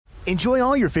Enjoy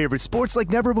all your favorite sports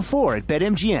like never before at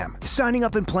BetMGM. Signing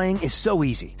up and playing is so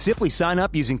easy. Simply sign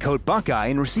up using code Buckeye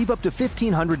and receive up to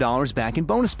 $1,500 back in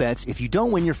bonus bets if you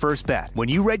don't win your first bet. When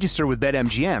you register with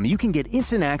BetMGM, you can get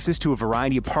instant access to a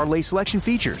variety of parlay selection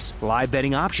features, live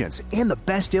betting options, and the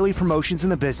best daily promotions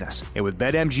in the business. And with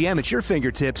BetMGM at your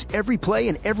fingertips, every play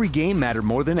and every game matter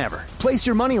more than ever. Place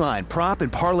your moneyline, prop,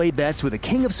 and parlay bets with the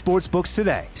king of sportsbooks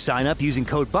today. Sign up using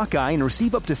code Buckeye and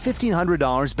receive up to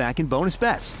 $1,500 back in bonus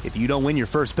bets if you don't win your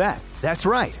first bet. That's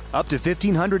right, up to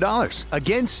 $1,500.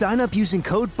 Again, sign up using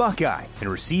code Buckeye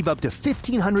and receive up to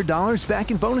 $1,500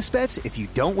 back in bonus bets if you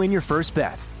don't win your first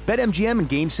bet. BetMGM and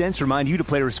GameSense remind you to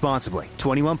play responsibly.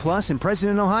 21 plus and present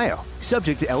in Ohio.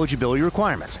 Subject to eligibility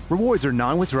requirements. Rewards are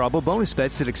non-withdrawable bonus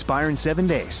bets that expire in 7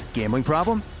 days. Gambling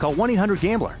problem? Call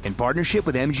 1-800-GAMBLER in partnership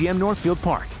with MGM Northfield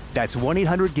Park. That's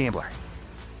 1-800-GAMBLER.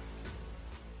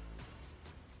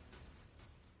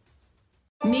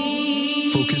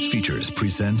 Focus Features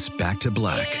presents Back to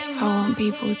Black. I want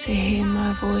people to hear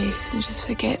my voice and just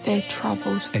forget their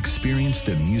troubles. Experience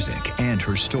the music and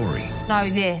her story. Know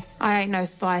this, I ain't no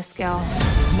Spice Girl.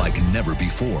 Like never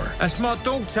before. That's my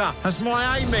daughter. That's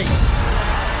my Amy.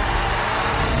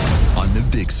 On the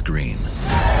big screen.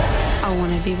 I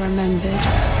want to be remembered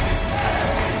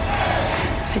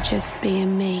for just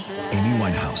being me. Amy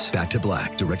Winehouse, Back to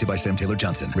Black, directed by Sam Taylor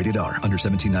Johnson. Rated R, under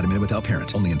 17, not a minute without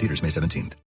parent. Only in theaters May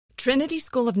 17th. Trinity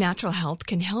School of Natural Health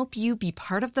can help you be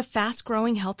part of the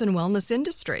fast-growing health and wellness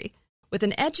industry. With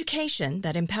an education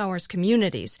that empowers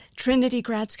communities, Trinity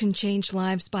grads can change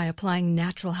lives by applying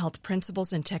natural health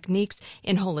principles and techniques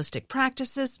in holistic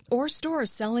practices or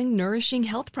stores selling nourishing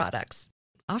health products.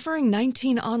 Offering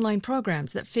 19 online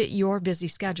programs that fit your busy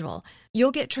schedule, you'll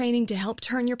get training to help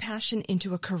turn your passion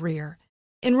into a career.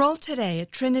 Enroll today at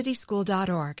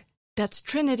trinityschool.org. That's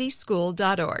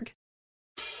trinityschool.org.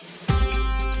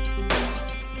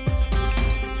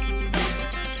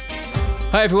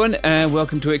 Hi everyone, and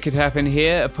welcome to It Could Happen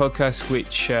Here, a podcast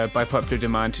which, by popular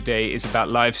demand today, is about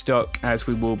livestock, as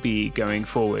we will be going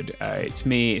forward. It's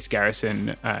me, it's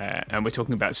Garrison, and we're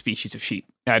talking about species of sheep.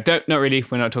 Not really,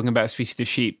 we're not talking about species of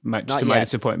sheep, much to my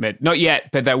disappointment. Not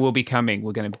yet, but that will be coming.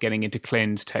 We're going to be getting into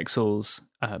clins, Texels,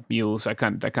 mules, that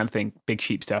kind of thing, big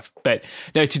sheep stuff. But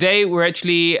no, today we're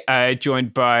actually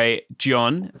joined by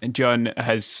John, and John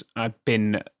has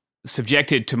been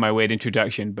subjected to my weird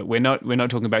introduction, but we're not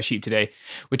talking about sheep today.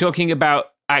 We're talking about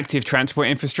active transport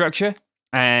infrastructure,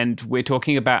 and we're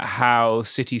talking about how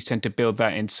cities tend to build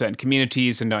that in certain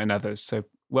communities and not in others. So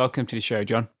welcome to the show,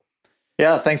 John.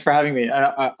 Yeah, thanks for having me.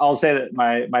 I'll say that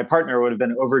my partner would have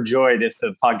been overjoyed if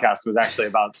the podcast was actually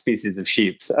about species of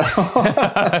sheep. So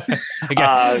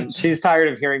she's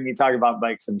tired of hearing me talk about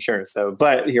bikes, I'm sure. So,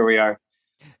 but here we are.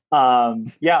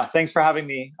 Thanks for having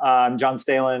me. I'm John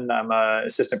Stalen. I'm an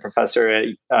assistant professor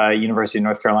at University of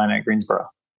North Carolina at Greensboro.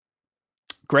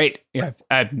 Great. Yeah.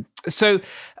 So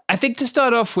I think to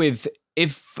start off with,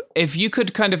 if you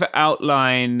could kind of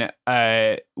outline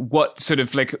what sort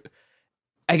of like,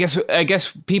 I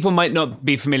guess people might not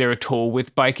be familiar at all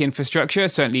with bike infrastructure.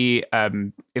 Certainly,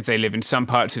 if they live in some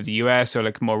parts of the US or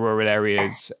like more rural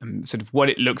areas, sort of what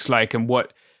it looks like and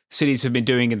what cities have been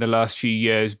doing in the last few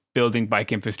years building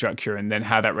bike infrastructure, and then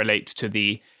how that relates to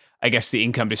the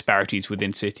income disparities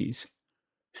within cities.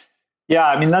 Yeah,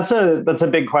 I mean, that's a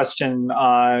big question.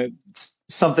 It's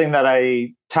something that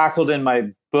I tackled in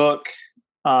my book,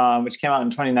 which came out in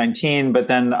 2019, but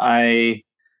then I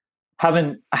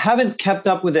haven't kept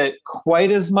up with it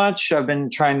quite as much. I've been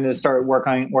trying to start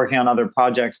working on other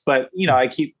projects, but I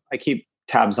keep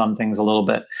tabs on things a little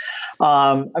bit.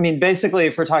 I mean, basically,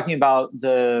 if we're talking about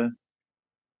the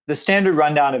standard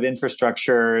rundown of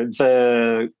infrastructure,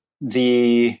 I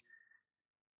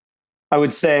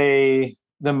would say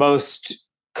the most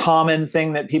common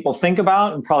thing that people think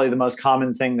about, and probably the most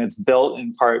common thing that's built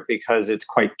in part because it's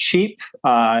quite cheap,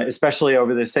 especially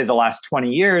over the last 20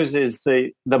 years, is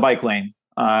the bike lane.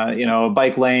 A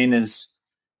bike lane is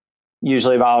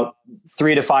usually about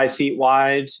 3 to 5 feet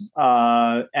wide,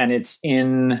 and it's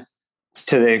to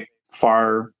the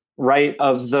far right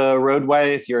of the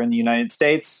roadway if you're in the United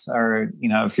States, or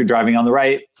if you're driving on the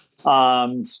right.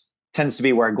 Tends to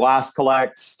be where glass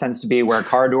collects, tends to be where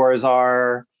car doors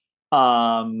are.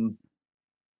 And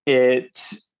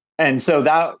so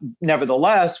that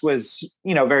nevertheless was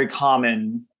very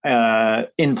common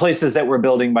in places that were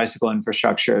building bicycle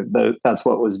infrastructure. That's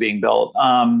what was being built.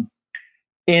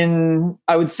 In,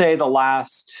 I would say, the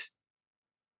last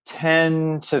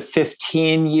 10 to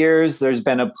 15 years, there's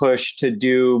been a push to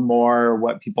do more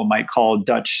what people might call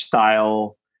Dutch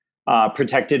style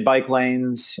protected bike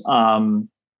lanes.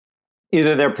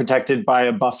 Either they're protected by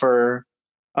a buffer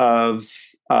of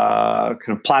kind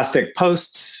of plastic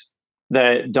posts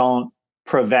that don't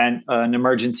prevent an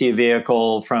emergency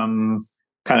vehicle from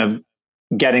kind of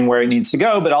getting where it needs to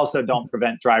go, but also don't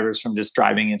prevent drivers from just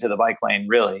driving into the bike lane,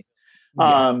 really.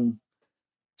 Yeah.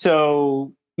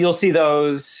 So you'll see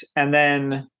those. And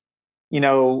then,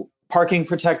 parking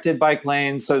protected bike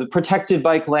lanes. So the protected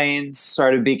bike lanes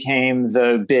sort of became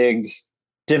the big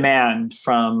demand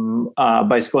from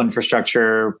bicycle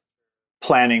infrastructure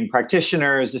planning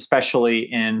practitioners,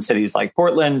 especially in cities like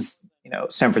Portland,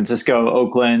 San Francisco,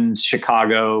 Oakland,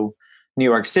 Chicago, New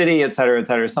York City, et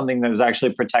cetera, something that was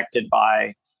actually protected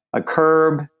by a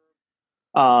curb.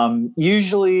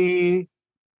 Usually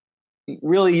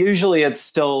it's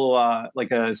still like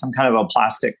some kind of a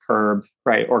plastic curb,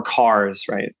 right? Or cars,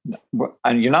 right?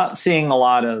 And you're not seeing a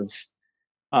lot of,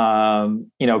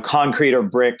 concrete or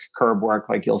brick curb work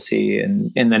like you'll see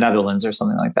in the Netherlands or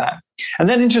something like that. And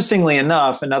then interestingly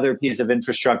enough, another piece of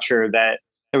infrastructure that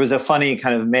there was a funny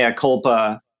kind of mea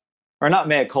culpa, or not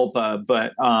mea culpa,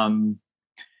 but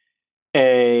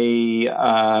a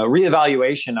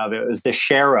reevaluation of it was the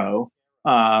Sharrow,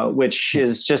 which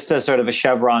is just a sort of a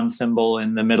chevron symbol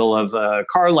in the middle of a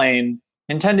car lane,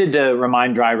 intended to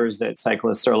remind drivers that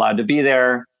cyclists are allowed to be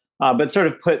there, but sort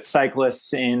of put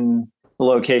cyclists in the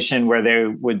location where they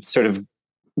would sort of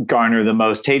garner the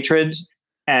most hatred.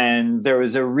 And there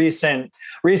was a recent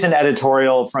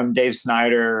editorial from Dave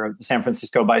Snyder of the San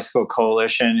Francisco Bicycle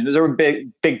Coalition. He was a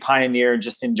big pioneer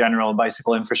just in general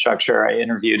bicycle infrastructure. I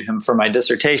interviewed him for my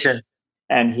dissertation,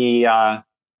 and he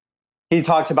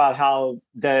talked about how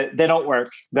they don't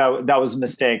work. That was a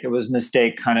mistake. It was a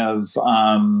mistake kind of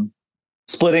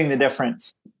splitting the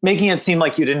difference, making it seem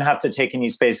like you didn't have to take any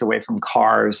space away from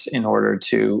cars in order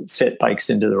to fit bikes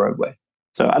into the roadway.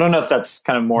 So I don't know if that's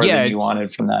kind of more than you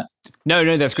wanted from that.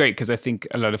 No, that's great, because I think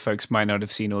a lot of folks might not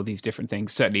have seen all these different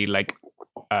things. Certainly, like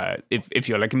if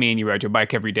you're like me and you ride your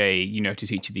bike every day, you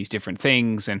notice each of these different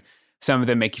things, and some of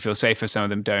them make you feel safer, some of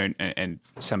them don't, and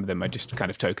some of them are just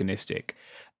kind of tokenistic.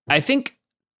 I think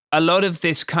a lot of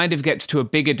this kind of gets to a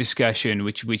bigger discussion,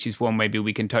 which is one maybe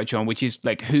we can touch on, which is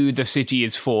like who the city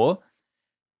is for.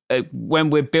 When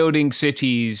we're building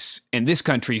cities in this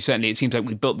country, certainly it seems like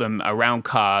we built them around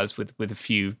cars with a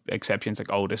few exceptions,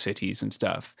 like older cities and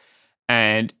stuff.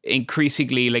 And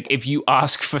increasingly, like if you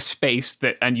ask for space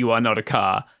and you are not a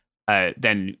car,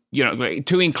 then, like,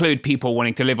 to include people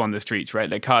wanting to live on the streets, right?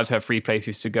 Like cars have free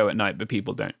places to go at night, but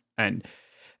people don't. And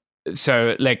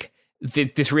so like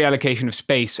this reallocation of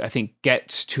space, I think,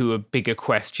 gets to a bigger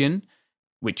question,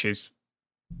 which is,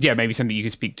 maybe something you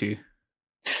could speak to.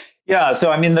 Yeah.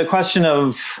 So, I mean, the question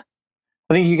of,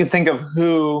 I think you could think of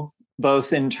who,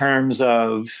 both in terms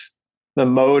of the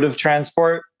mode of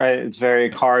transport, right? It's very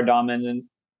car dominant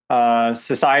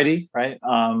society, right?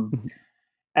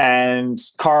 And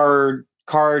car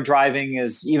driving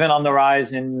is even on the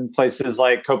rise in places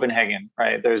like Copenhagen,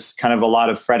 right? There's kind of a lot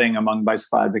of fretting among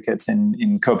bicycle advocates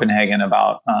in Copenhagen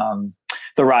about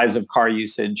the rise of car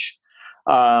usage.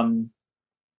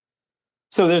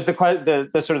 So there's the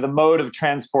sort of the mode of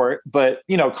transport, but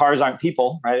cars aren't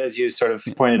people, right? As you sort of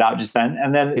pointed out just then.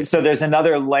 And then so there's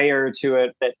another layer to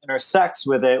it that intersects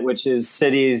with it, which is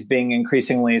cities being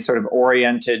increasingly sort of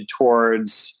oriented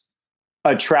towards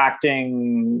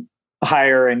attracting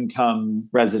higher income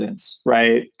residents,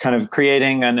 right? Kind of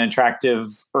creating an attractive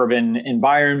urban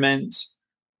environment.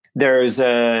 There's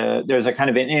a kind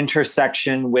of an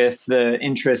intersection with the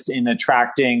interest in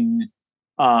attracting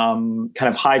kind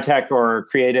of high tech or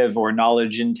creative or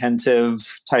knowledge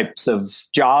intensive types of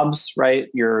jobs, right?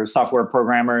 Your software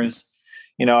programmers.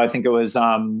 I think it was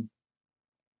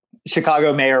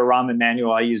Chicago Mayor Rahm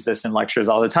Emanuel. I use this in lectures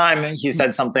all the time. He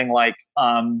said something like,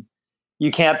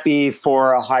 you can't be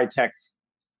for a high tech,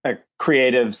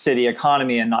 creative city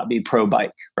economy and not be pro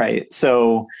bike, right?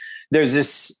 So there's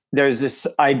this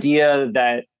idea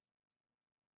that,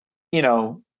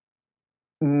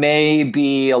 may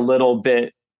be a little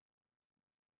bit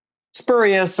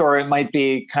spurious, or it might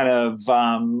be kind of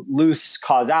loose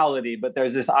causality, but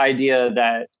there's this idea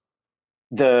that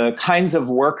the kinds of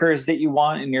workers that you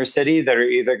want in your city that are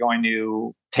either going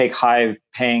to take high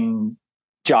paying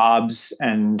jobs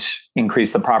and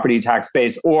increase the property tax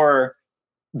base, or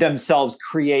themselves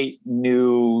create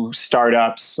new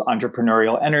startups,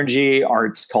 entrepreneurial energy,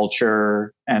 arts,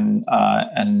 culture, and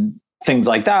things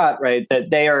like that, right? That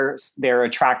they're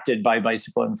attracted by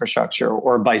bicycle infrastructure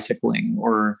or bicycling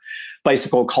or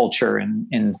bicycle culture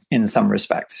in some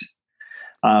respects.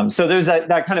 So there's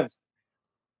that kind of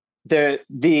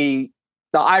the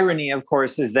irony, of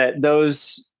course, is that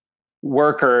those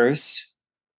workers,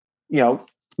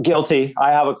 guilty.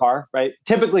 I have a car, right?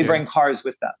 Typically bring cars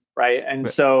with them, right? And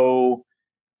so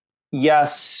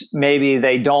yes, maybe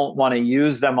they don't want to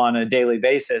use them on a daily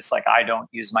basis. Like I don't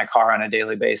use my car on a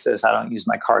daily basis. I don't use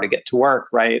my car to get to work,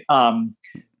 right?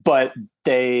 But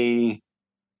they,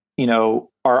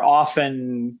 are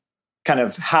often kind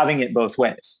of having it both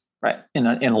ways, right? In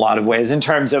a lot of ways, in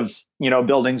terms of,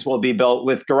 buildings will be built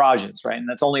with garages, right? And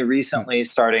that's only recently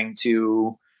starting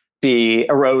to be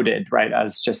eroded, right?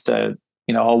 As just a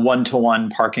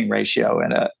 1-to-1 parking ratio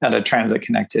at a transit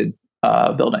connected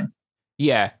building.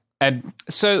 Yeah.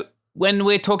 So when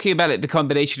we're talking about it, the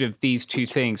combination of these two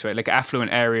things, right? Like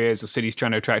affluent areas or cities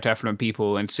trying to attract affluent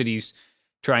people and cities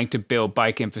trying to build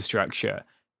bike infrastructure.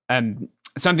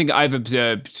 Something that I've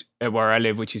observed where I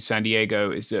live, which is San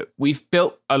Diego, is that we've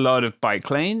built a lot of bike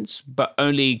lanes, but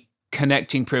only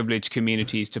connecting privileged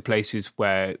communities to places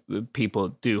where people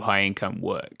do high income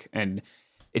work. And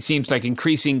it seems like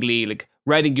increasingly, like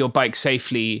riding your bike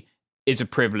safely is a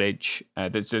privilege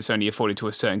that's only afforded to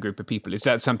a certain group of people. Is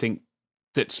that something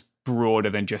that's broader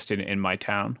than just in my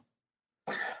town?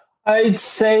 I'd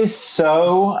say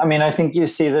so. I mean, I think you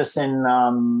see this in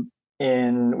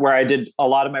where I did a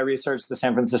lot of my research, the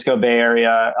San Francisco Bay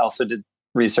Area. I also did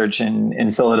research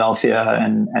in Philadelphia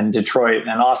and Detroit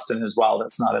and Austin as well.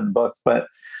 That's not in the book, but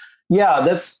yeah,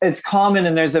 it's common.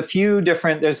 And there's a few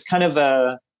different, there's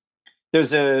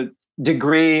a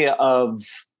degree of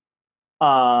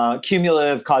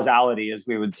cumulative causality, as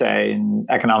we would say in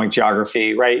economic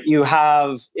geography, right? You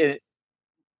have it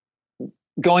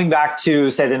going back to,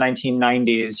 say, the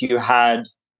 1990s, you had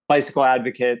bicycle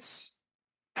advocates,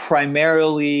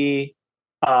 primarily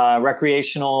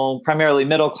recreational, primarily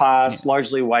middle class,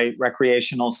 largely white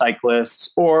recreational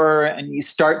cyclists, and you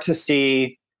start to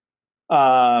see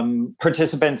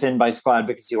participants in bicycle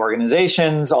advocacy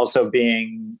organizations also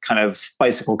being kind of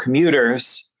bicycle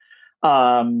commuters.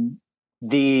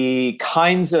 The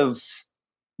kinds of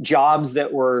jobs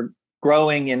that were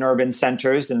growing in urban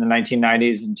centers in the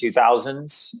 1990s and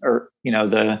 2000s, or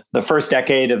the first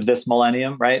decade of this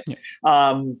millennium, right?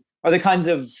 Are the kinds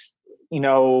of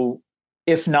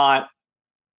if not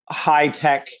high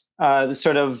tech, the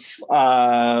sort of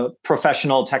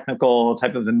professional technical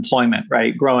type of employment,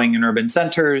 right? Growing in urban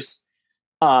centers,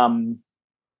 and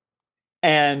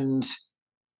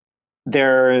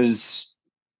there's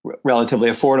relatively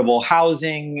affordable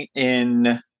housing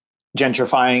in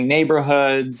gentrifying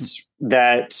neighborhoods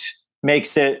that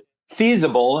makes it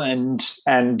feasible and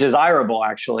desirable,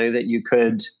 actually, that you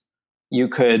could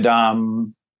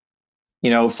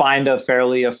find a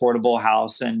fairly affordable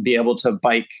house and be able to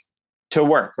bike to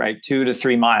work, right? 2 to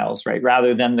 3 miles, right?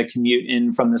 Rather than the commute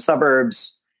in from the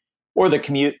suburbs or the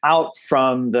commute out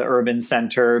from the urban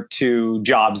center to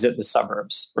jobs at the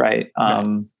suburbs, right?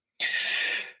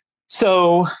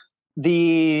 So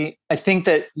I think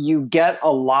that you get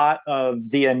a lot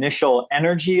of the initial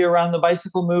energy around the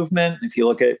bicycle movement. If you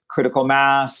look at critical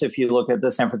mass, if you look at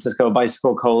the San Francisco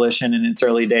Bicycle Coalition in its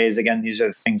early days, again, these are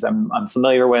the things I'm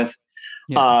familiar with.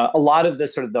 Yeah. A lot of the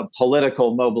sort of the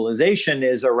political mobilization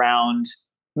is around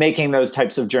making those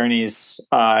types of journeys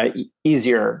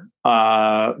easier,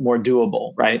 more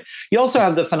doable, right? You also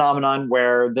have the phenomenon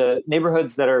where the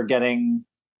neighborhoods that are getting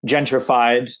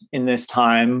gentrified in this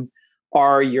time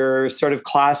are your sort of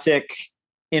classic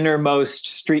innermost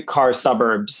streetcar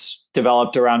suburbs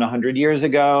developed around 100 years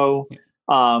ago,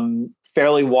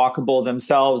 fairly walkable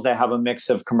themselves. They have a mix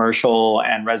of commercial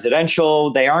and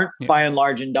residential. They aren't by and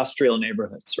large industrial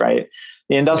neighborhoods, right?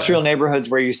 The industrial neighborhoods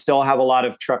where you still have a lot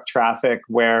of truck traffic,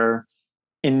 where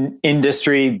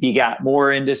industry begat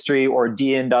more industry, or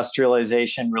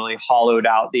deindustrialization really hollowed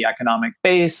out the economic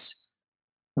base,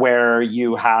 where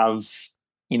you have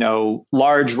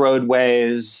large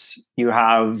roadways, you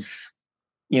have,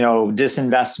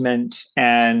 disinvestment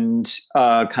and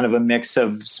kind of a mix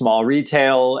of small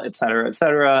retail, et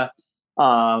cetera,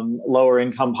 lower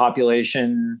income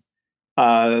population.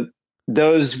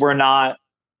 Those were not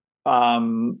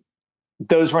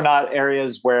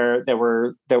areas where that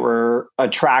were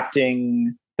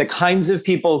attracting the kinds of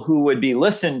people who would be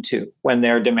listened to when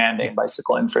they're demanding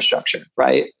bicycle infrastructure,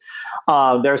 right?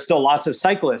 There are still lots of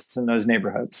cyclists in those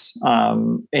neighborhoods,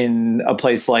 in a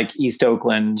place like East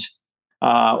Oakland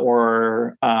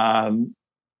or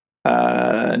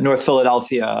North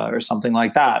Philadelphia or something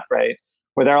like that, right?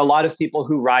 Where there are a lot of people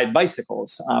who ride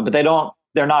bicycles, but they're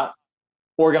not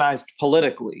organized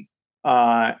politically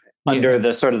under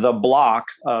the sort of the block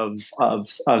of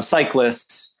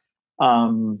cyclists.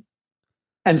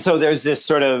 And so there's this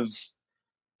sort of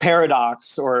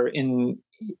paradox, or in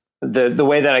the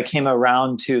way that I came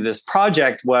around to this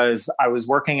project was I was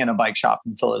working in a bike shop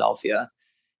in Philadelphia,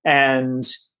 and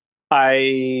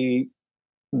I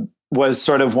was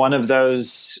sort of one of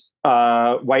those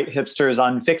white hipsters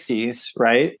on fixies,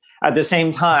 right? At the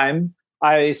same time,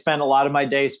 I spent a lot of my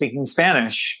day speaking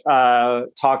Spanish,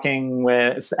 talking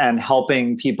with and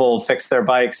helping people fix their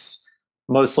bikes,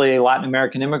 mostly Latin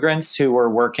American immigrants who were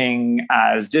working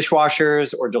as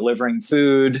dishwashers or delivering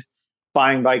food,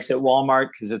 buying bikes at Walmart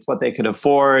because it's what they could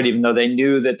afford, even though they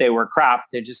knew that they were crap.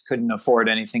 They just couldn't afford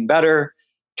anything better,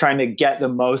 trying to get the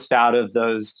most out of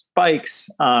those bikes.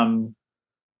 And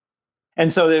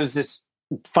so there's this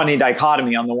funny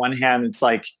dichotomy. On the one hand, it's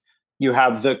like you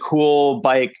have the cool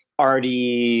bike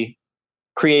arty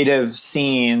creative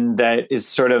scene that is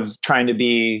sort of trying to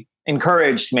be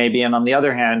encouraged maybe. And on the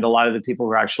other hand, a lot of the people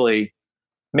who are actually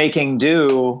making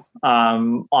do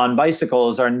on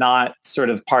bicycles are not sort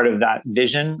of part of that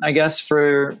vision, I guess,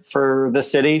 for the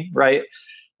city, right?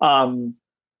 When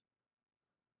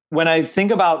I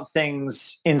think about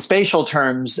things in spatial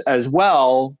terms as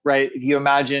well, right? If you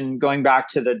imagine going back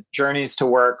to the journeys to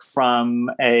work from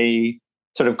a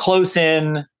sort of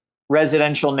close-in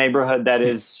residential neighborhood that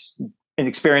is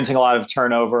experiencing a lot of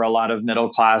turnover, a lot of middle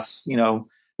class,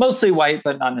 mostly white,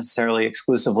 but not necessarily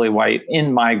exclusively white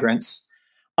in migrants.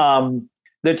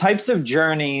 The types of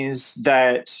journeys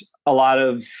that a lot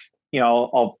of,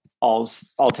 I'll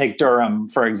take Durham,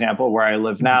 for example, where I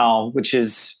live now, which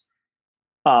is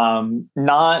there's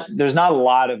not a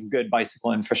lot of good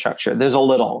bicycle infrastructure. There's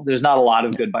not a lot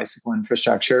of good bicycle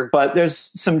infrastructure, but there's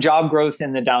some job growth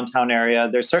in the downtown area.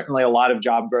 There's certainly a lot of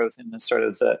job growth in the sort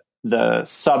of the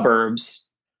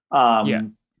suburbs. But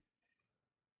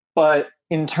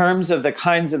in terms of the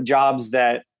kinds of jobs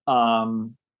that,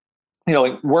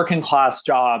 like working class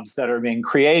jobs that are being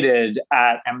created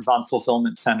at Amazon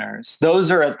fulfillment centers, those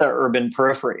are at the urban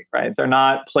periphery, right? They're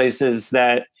not places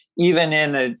that, even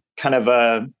in a kind of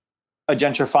a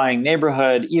gentrifying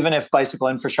neighborhood, even if bicycle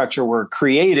infrastructure were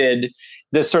created,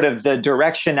 the sort of the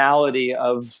directionality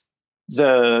of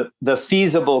the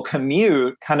feasible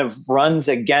commute kind of runs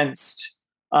against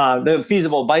the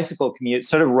feasible bicycle commute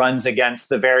sort of runs against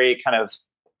the very kind of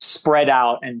spread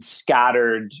out and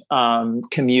scattered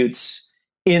commutes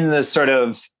in the sort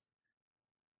of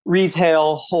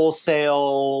retail,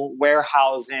 wholesale,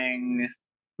 warehousing,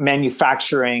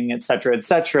 manufacturing, et cetera,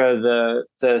 the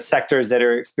sectors that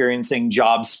are experiencing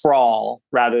job sprawl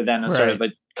rather than a sort of a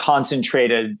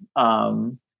concentrated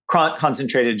job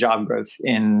growth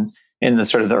in the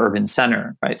sort of the urban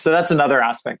center, right? So that's another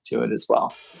aspect to it as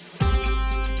well.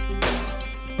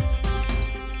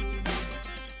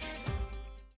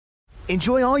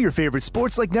 Enjoy all your favorite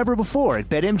sports like never before at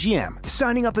BetMGM.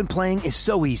 Signing up and playing is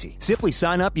so easy. Simply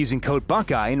sign up using code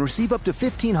Buckeye and receive up to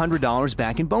 $1,500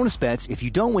 back in bonus bets if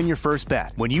you don't win your first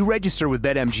bet. When you register with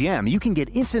BetMGM, you can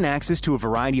get instant access to a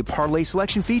variety of parlay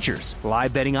selection features,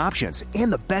 live betting options, and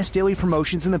the best daily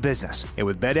promotions in the business. And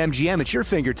with BetMGM at your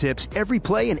fingertips, every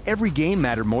play and every game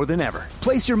matter more than ever.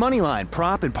 Place your moneyline,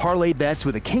 prop, and parlay bets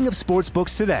with the king of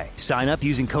sportsbooks today. Sign up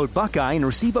using code Buckeye and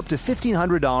receive up to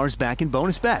 $1,500 back in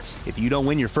bonus bets if you don't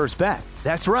win your first bet.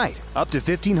 That's right, up to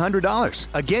 $1,500.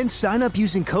 Again, sign up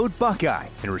using code Buckeye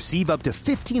and receive up to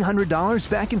 $1,500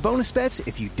 back in bonus bets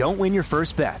if you don't win your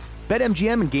first bet.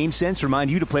 BetMGM and GameSense remind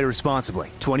you to play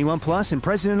responsibly. 21 plus and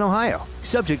present in Ohio.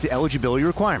 Subject to eligibility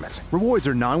requirements. Rewards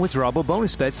are non-withdrawable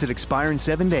bonus bets that expire in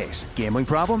 7 days. Gambling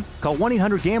problem? Call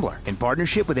 1-800-GAMBLER in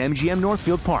partnership with MGM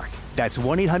Northfield Park. That's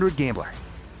 1-800-GAMBLER.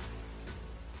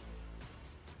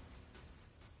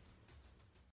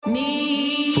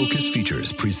 Focus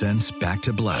Features presents Back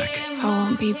to Black. I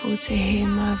want people to hear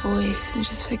my voice and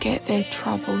just forget their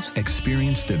troubles.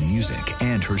 Experience the music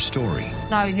and her story.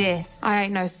 Know this. I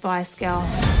ain't no Spice Girl.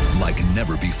 Like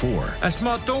never before. That's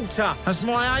my daughter. That's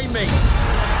my Amy.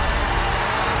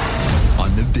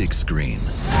 On the big screen.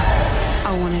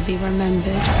 I want to be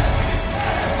remembered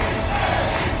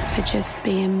for just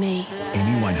being me.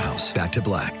 Amy Winehouse, Back to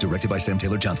Black, directed by Sam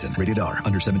Taylor Johnson. Rated R,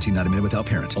 under 17, not a minute without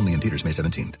parent. Only in theaters May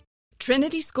 17th.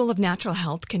 Trinity School of Natural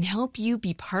Health can help you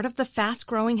be part of the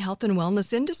fast-growing health and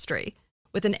wellness industry.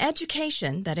 With an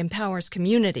education that empowers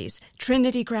communities,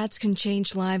 Trinity grads can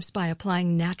change lives by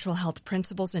applying natural health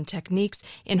principles and techniques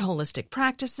in holistic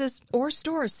practices or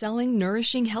stores selling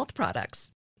nourishing health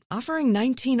products. Offering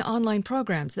 19 online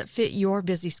programs that fit your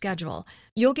busy schedule,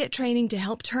 you'll get training to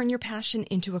help turn your passion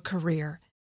into a career.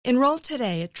 Enroll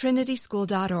today at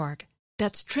trinityschool.org.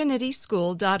 That's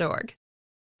trinityschool.org.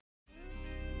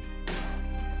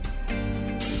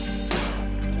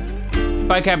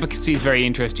 Bike advocacy is very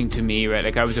interesting to me, right?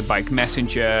 Like I was a bike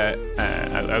messenger,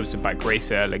 I was a bike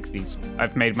racer.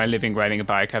 I've made my living riding a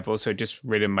bike. I've also just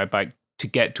ridden my bike to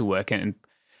get to work, and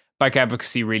bike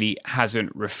advocacy really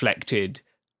hasn't reflected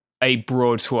a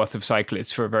broad swath of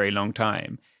cyclists for a very long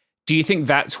time. do you think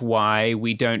that's why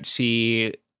we don't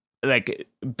see like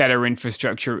better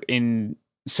infrastructure in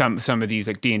some of these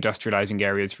like deindustrializing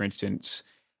areas, for instance?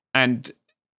 And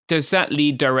does that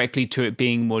lead directly to it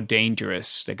being more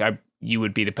dangerous? Like you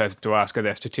would be the person to ask, are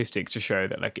there statistics to show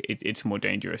that like it's more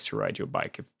dangerous to ride your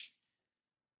bike?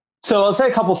 So I'll say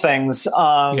a couple things.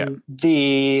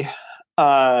 The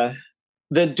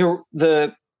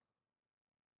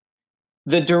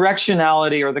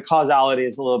directionality or the causality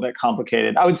is a little bit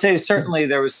complicated. I would say certainly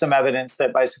there was some evidence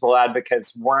that bicycle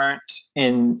advocates weren't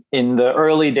in the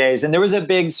early days. And there was a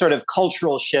big sort of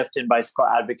cultural shift in bicycle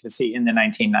advocacy in the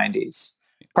 1990s.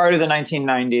 Prior to the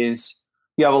 1990s,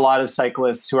 you have a lot of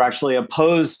cyclists who are actually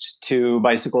opposed to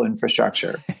bicycle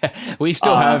infrastructure. We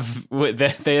still have,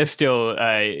 they are still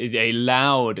a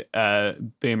loud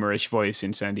boomerish voice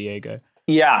in San Diego.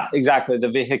 Yeah, exactly. The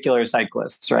vehicular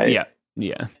cyclists, right?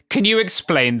 Yeah. Can you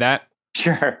explain that?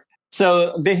 Sure.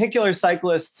 So vehicular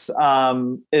cyclists,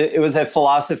 it was a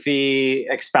philosophy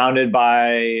expounded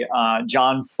by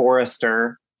John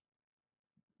Forrester.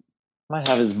 I might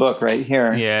have his book right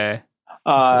here. Yeah.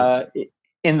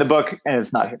 In the book, and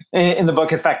it's not here, in the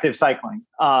book Effective Cycling,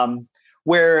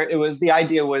 where the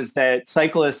idea was that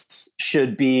cyclists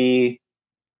should be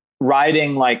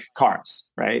riding like cars,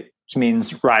 right? Which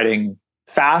means riding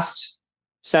fast,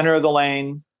 center of the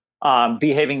lane,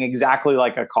 behaving exactly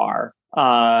like a car.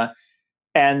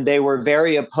 And they were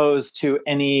very opposed to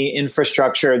any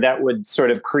infrastructure that would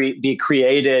sort of be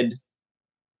created,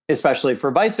 especially for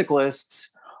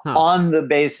bicyclists, on the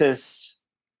basis,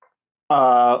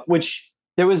 which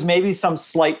there was maybe some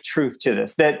slight truth to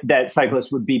this, that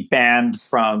cyclists would be banned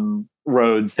from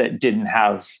roads that didn't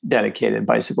have dedicated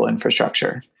bicycle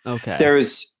infrastructure. Okay.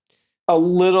 There's a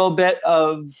little bit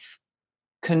of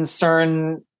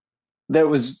concern. There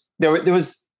was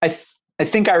I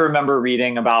think I remember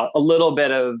reading about a little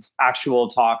bit of actual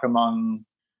talk among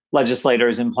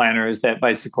legislators and planners that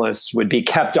bicyclists would be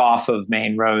kept off of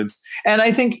main roads. And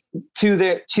I think to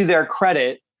their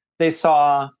credit, they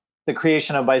saw the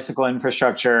creation of bicycle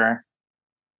infrastructure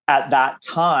at that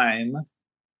time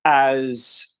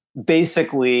as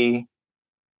basically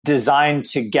designed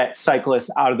to get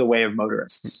cyclists out of the way of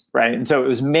motorists, right? And so it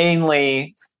was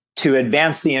mainly to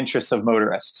advance the interests of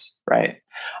motorists, right?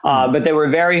 But they were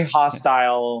very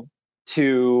hostile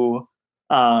to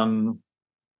a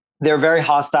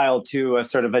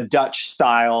sort of a Dutch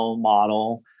style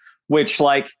model, which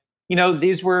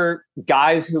these were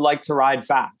guys who like to ride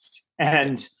fast,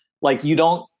 and like you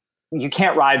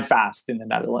can't ride fast in the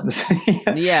Netherlands.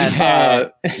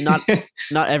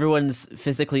 Not everyone's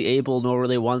physically able nor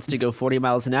really wants to go 40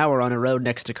 miles an hour on a road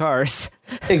next to cars.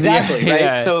 Exactly, right?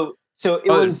 Yeah. So it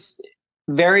was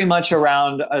very much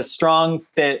around a strong,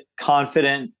 fit,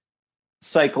 confident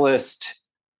cyclist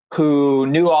who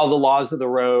knew all the laws of the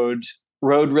road,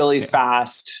 rode really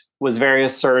fast, was very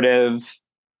assertive.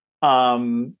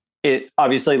 It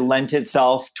obviously lent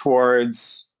itself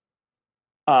towards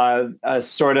a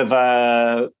sort of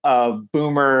a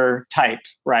boomer type,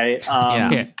 right?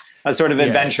 A sort of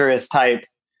adventurous type.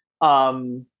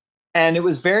 And it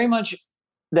was very much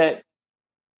that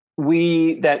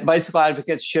bicycle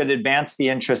advocates should advance the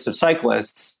interests of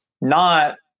cyclists,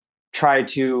 not try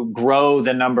to grow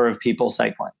the number of people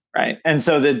cycling, right? And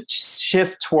so the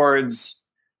shift towards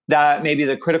that, maybe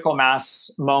the critical mass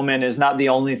moment is not the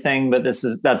only thing, but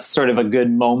that's sort of a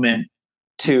good moment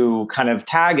to kind of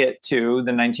tag it to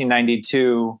the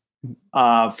 1992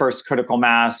 first critical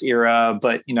mass era.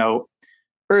 But,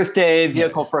 Earth Day,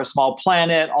 Vehicle for a Small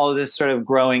Planet, all of this sort of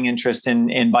growing interest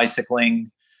in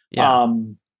bicycling.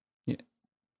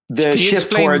 The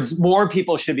shift towards more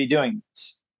people should be doing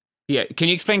this. Yeah. Can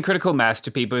you explain critical mass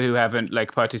to people who haven't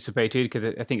participated?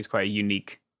 Because I think it's quite a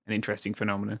unique and interesting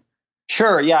phenomenon.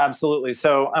 Sure. Yeah, absolutely.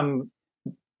 So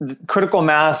critical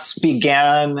mass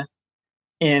began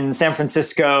in San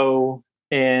Francisco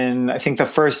I think the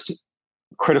first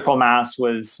critical mass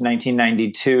was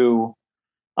 1992.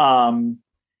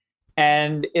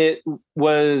 And it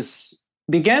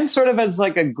began sort of as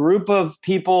like a group of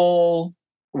people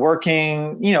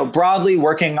working, broadly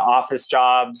working office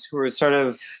jobs who were sort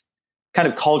of kind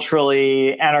of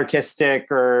culturally anarchistic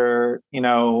or,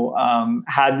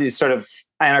 had these sort of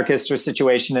anarchist or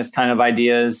situationist kind of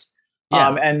ideas,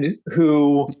 and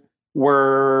who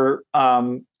were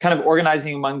kind of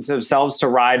organizing amongst themselves to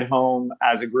ride home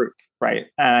as a group, right?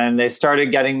 And they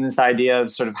started getting this idea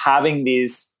of sort of having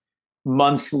these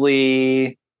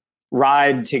monthly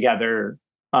ride together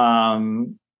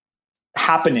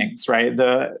happenings, right?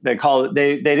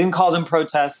 They didn't call them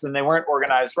protests, and they weren't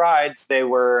organized rides. They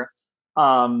were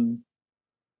sort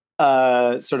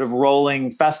of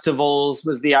rolling festivals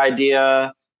was the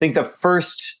idea. think the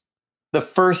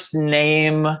first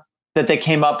name that they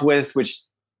came up with, which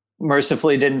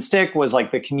mercifully didn't stick, was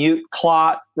like the commute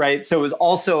clot, right? So it was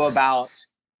also about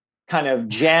kind of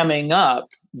jamming up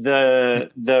the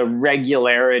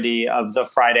regularity of the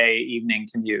Friday evening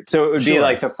commute. So it would be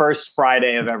like the first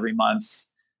Friday of every month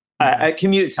at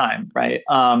commute time, right?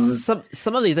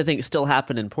 Some of these I think still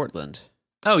happen in Portland.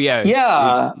 Oh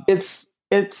yeah, it's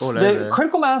the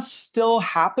critical mass still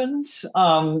happens.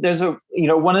 There's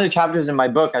one of the chapters in my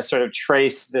book, I sort of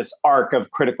trace this arc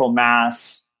of critical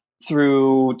mass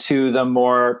through to the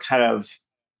more kind of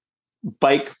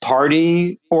bike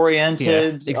party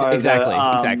oriented,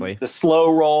 exactly the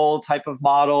slow roll type of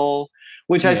model,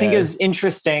 which I think is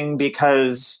interesting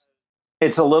because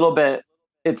it's a little bit,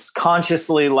 it's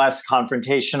consciously less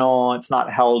confrontational. It's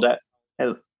not held at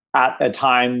a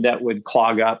time that would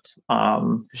clog up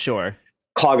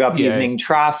evening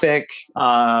traffic.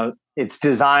 It's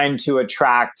designed to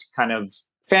attract kind of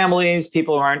families,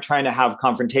 people who aren't trying to have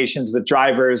confrontations with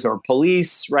drivers or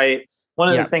police, right? One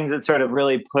of the things that sort of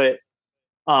really put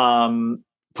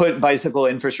bicycle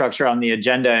infrastructure on the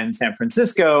agenda in San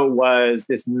Francisco was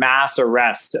this mass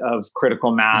arrest of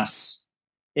critical mass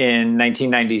in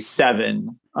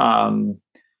 1997.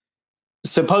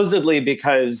 Supposedly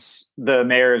because the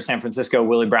mayor of San Francisco,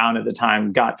 Willie Brown at the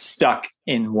time, got stuck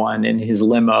in one in his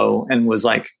limo and was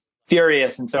like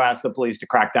furious, and so asked the police to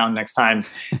crack down next time.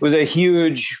 It was a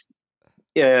huge,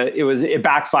 it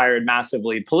backfired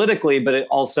massively politically, but it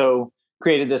also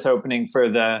created this opening for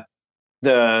the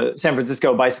San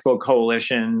Francisco Bicycle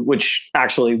Coalition, which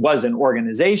actually was an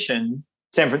organization.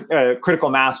 Critical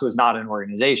Mass was not an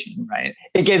organization, right?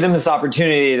 It gave them this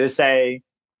opportunity to say,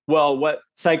 well, what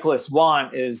cyclists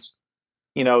want is,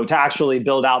 to actually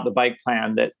build out the bike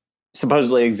plan that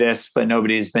supposedly exists, but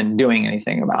nobody's been doing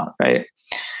anything about, right?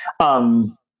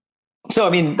 So, I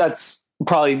mean, that's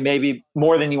probably maybe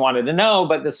more than you wanted to know,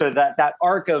 but the sort of that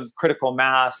arc of critical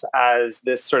mass as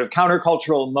this sort of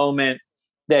countercultural moment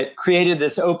that created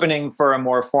this opening for a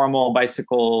more formal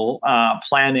bicycle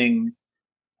planning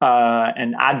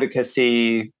and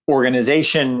advocacy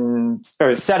organization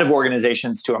or set of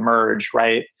organizations to emerge,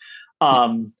 right?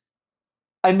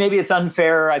 And maybe it's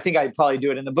unfair. I think I'd probably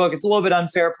do it in the book. It's a little bit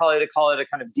unfair probably to call it a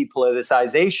kind of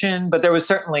depoliticization, but there was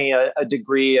certainly a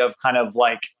degree of kind of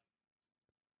like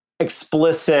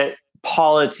explicit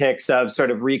politics of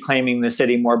sort of reclaiming the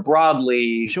city more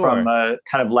broadly from a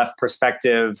kind of left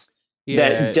perspective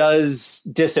that does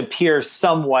disappear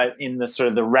somewhat in the sort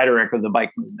of the rhetoric of the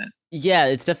bike movement. Yeah,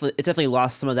 it's definitely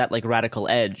lost some of that like radical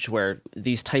edge where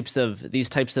these types of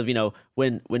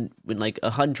when like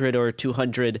 100 or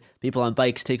 200 people on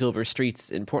bikes take over streets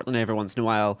in Portland every once in a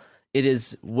while, it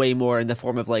is way more in the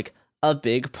form of like a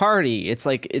big party. It's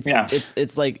like it's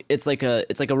like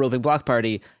a roving block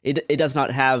party. It does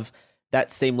not have that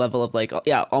same level of like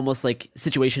almost like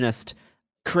situationist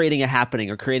creating a happening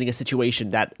or creating a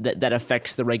situation that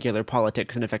affects the regular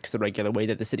politics and affects the regular way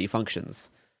that the city functions.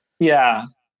 Yeah.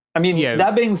 I mean,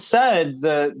 that being said,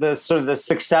 the sort of the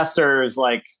successors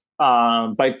like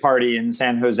Bike Party in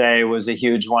San Jose was a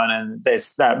huge one. And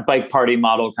that Bike Party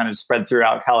model kind of spread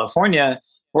throughout California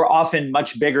were often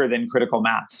much bigger than critical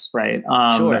mass, right?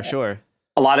 Sure.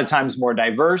 A lot of times more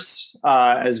diverse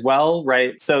as well,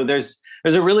 right? So there's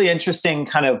a really interesting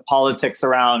kind of politics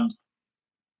around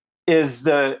is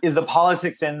the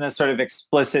politics in the sort of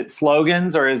explicit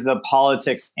slogans, or is the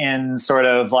politics in sort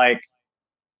of like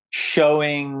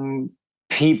showing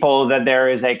people that there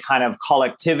is a kind of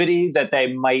collectivity that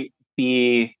they might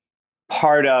be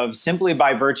part of simply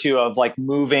by virtue of like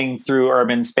moving through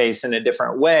urban space in a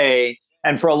different way?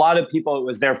 And for a lot of people, it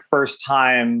was their first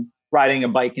time riding a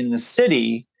bike in the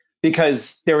city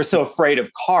because they were so afraid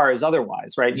of cars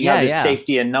otherwise, right? You have this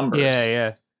safety in numbers.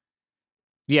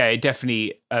 Yeah, it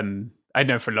definitely, I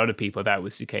know for a lot of people that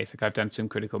was the case. Like I've done some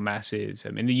critical masses.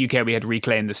 In the UK, we had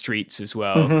Reclaim the Streets as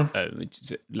well, which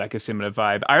is like a similar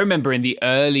vibe. I remember in the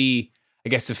early, I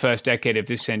guess the first decade of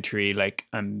this century, like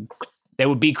there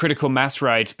would be critical mass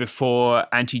rides before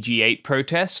anti-G8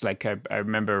 protests. Like I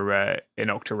remember in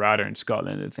Auchterarder in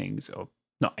Scotland and things, or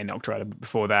not in Auchterarder, but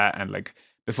before that, and like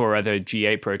before other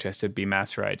G8 protests, there'd be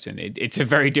mass rides. And it's a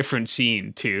very different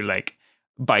scene to like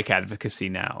bike advocacy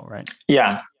now, right?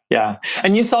 Yeah.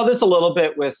 And you saw this a little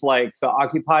bit with like the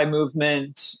Occupy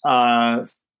movement, at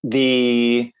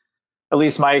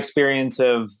least my experience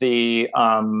of the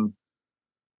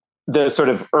sort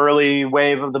of early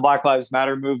wave of the Black Lives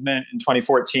Matter movement in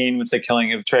 2014 with the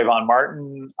killing of Trayvon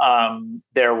Martin.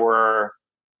 There were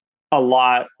a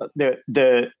lot,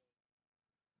 the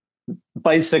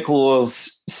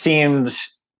bicycles seemed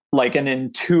like an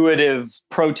intuitive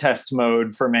protest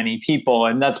mode for many people.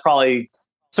 And that's probably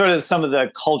sort of some of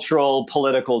the cultural,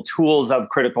 political tools of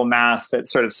critical mass that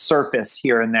sort of surface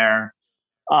here and there.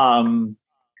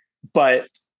 But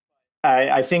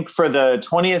I think for the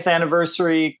 20th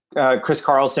anniversary, Chris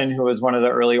Carlson, who was one of the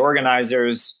early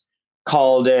organizers,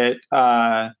 called it,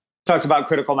 talked about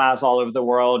critical mass all over the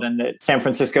world, and that San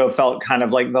Francisco felt kind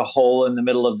of like the hole in the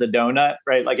middle of the donut,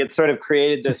 right? Like it sort of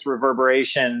created this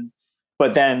reverberation,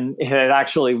 but then it had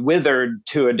actually withered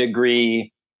to a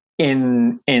degree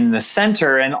in the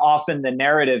center. And often the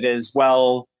narrative is,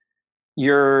 well,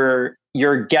 you're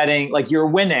getting, like, you're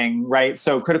winning, right?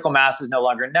 So critical mass is no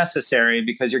longer necessary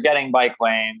because you're getting bike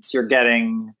lanes, you're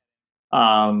getting,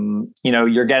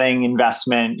 you're getting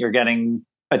investment, you're getting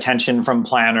attention from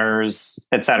planners,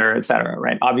 et cetera,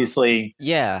 right? Obviously,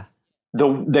 yeah,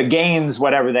 the gains,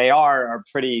 whatever they are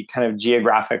pretty kind of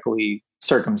geographically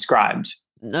circumscribed.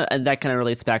 No, and that kind of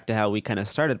relates back to how we kind of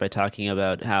started by talking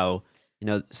about how,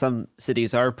 some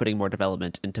cities are putting more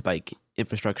development into bike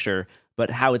infrastructure, but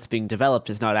how it's being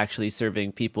developed is not actually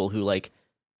serving people who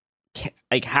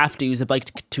have to use a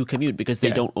bike to commute because they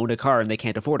don't own a car and they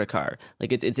can't afford a car.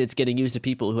 Like it's getting used to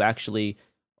people who actually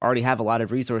already have a lot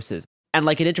of resources. And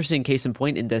like an interesting case in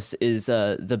point in this is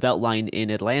the Beltline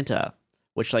in Atlanta,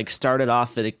 which started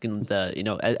off as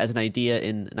an idea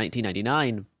in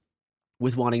 1999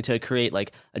 with wanting to create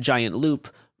a giant loop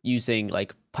using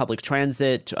public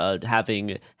transit,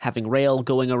 having rail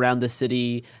going around the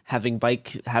city, having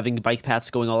bike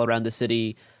paths going all around the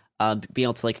city, being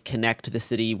able to connect the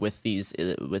city with these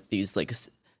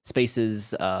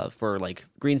spaces for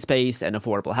green space and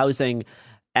affordable housing.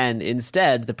 And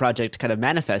instead, the project kind of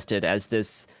manifested as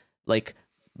this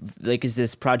is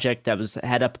this project that was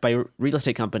head up by real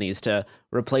estate companies to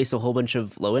replace a whole bunch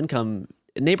of low income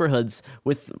neighborhoods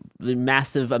with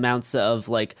massive amounts of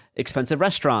expensive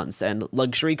restaurants and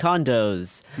luxury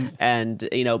condos, and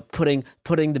putting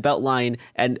the Beltline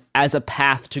and as a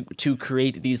path to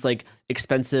create these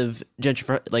expensive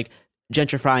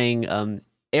gentrifying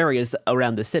areas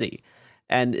around the city.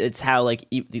 And it's how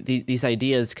these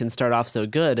ideas can start off so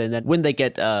good, and then when they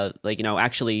get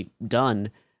actually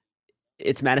done,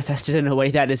 it's manifested in a way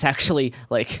that is actually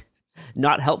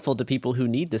not helpful to people who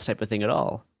need this type of thing at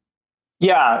all.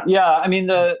 Yeah. I mean,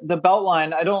 the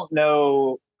Beltline, I don't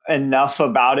know enough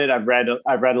about it. I've read a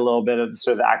little bit of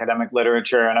sort of the academic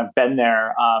literature, and I've been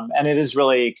there. And it is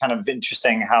really kind of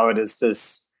interesting how it is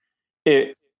this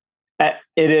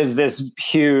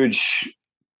huge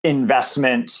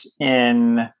investment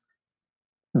in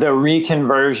the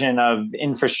reconversion of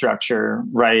infrastructure,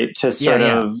 right? To sort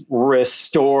of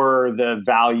restore the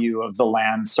value of the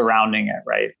land surrounding it,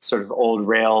 right? Sort of old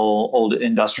rail, old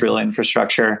industrial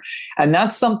infrastructure. And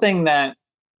that's something that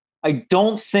I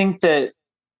don't think that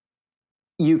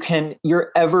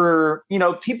you're ever,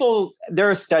 there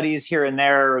are studies here and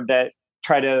there that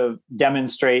try to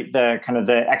demonstrate the kind of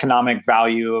the economic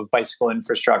value of bicycle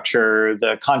infrastructure,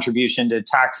 the contribution to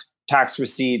tax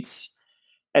receipts,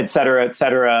 et cetera, et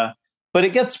cetera. But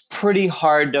it gets pretty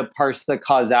hard to parse the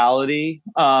causality,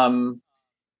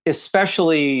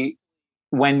 especially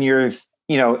when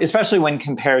especially when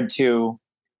compared to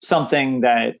something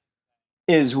that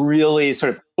is really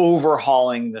sort of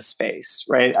overhauling the space,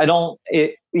 right?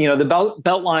 The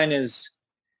Beltline is,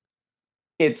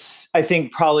 I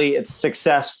think probably its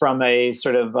success from a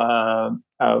sort of a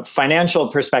financial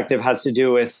perspective has to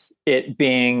do with it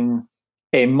being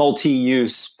a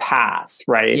multi-use path,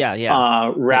 right?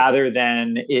 Yeah. Rather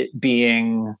than it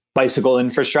being bicycle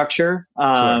infrastructure,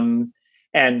 and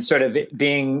sort of it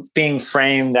being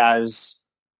framed as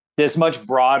this much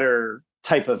broader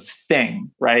type of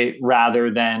thing, right? Rather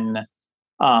than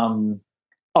a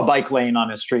bike lane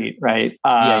on a street, right?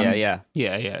 Yeah.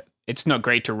 It's not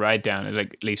great to ride down,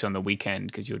 at least on the weekend,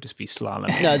 because you'll just be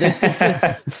slaloming. No, it's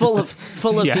full of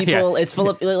people. Yeah. It's full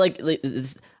of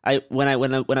when I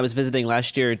was visiting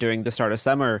last year during the start of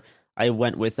summer, I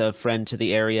went with a friend to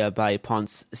the area by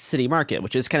Ponce City Market,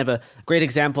 which is kind of a great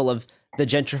example of the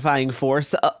gentrifying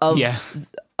force of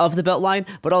the Beltline.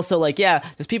 But also,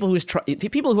 there's people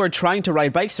who are trying to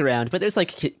ride bikes around, but there's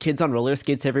kids on roller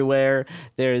skates everywhere.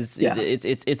 There's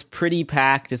it's pretty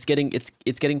packed. It's getting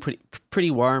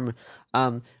pretty warm.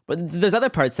 But there's other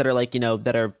parts that are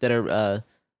that are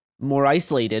more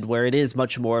isolated, where it is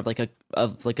much more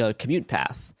of a commute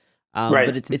path. Right.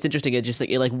 But it's interesting. It just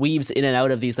it weaves in and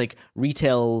out of these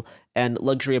relaxing and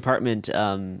luxury apartment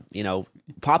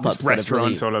pop-ups,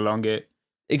 restaurants all along it.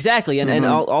 Exactly, and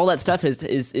all that stuff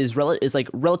is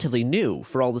relatively new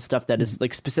for all the stuff that is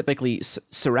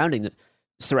surrounding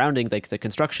the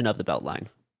construction of the Beltline.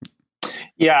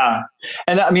 Yeah.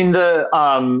 And I mean,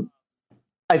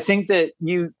 I think that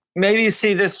you maybe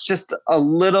see this just a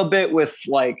little bit with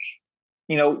like,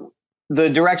 the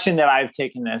direction that I've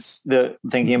taken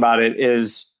thinking about it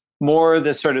is more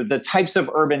the sort of the types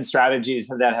of urban strategies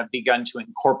that have begun to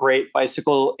incorporate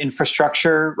bicycle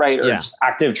infrastructure, right? Or just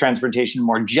active transportation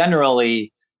more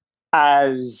generally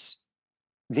as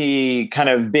the kind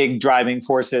of big driving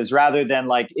forces, rather than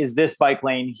like, is this bike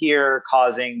lane here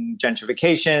causing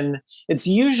gentrification? It's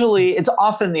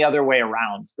often the other way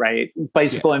around, right?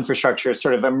 Bicycle infrastructure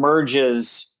sort of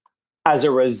emerges as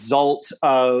a result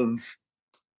of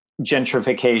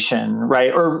gentrification,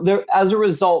 right? Or as a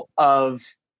result of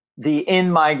the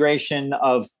in-migration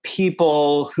of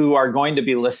people who are going to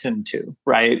be listened to,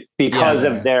 right? Because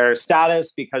of their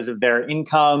status, because of their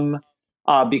income,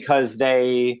 because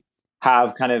they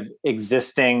have kind of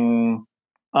existing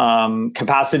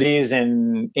capacities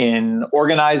in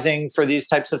organizing for these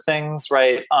types of things,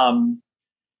 right? I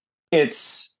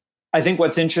think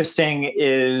what's interesting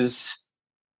is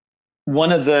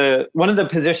one of the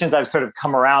positions I've sort of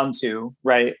come around to,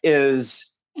 right,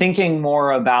 is thinking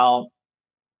more about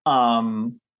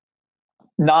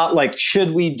not like,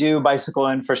 should we do bicycle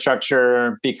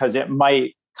infrastructure because it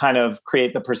might kind of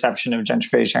create the perception of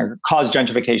gentrification or cause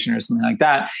gentrification or something like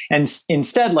that. And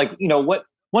instead, like,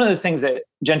 one of the things that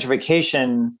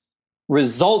gentrification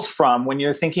results from when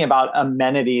you're thinking about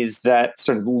amenities that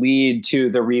sort of lead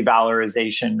to the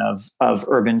revalorization of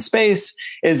urban space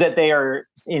is that they are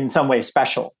in some way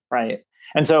special, right?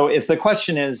 And so if the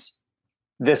question is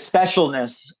the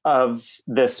specialness of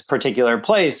this particular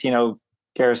place,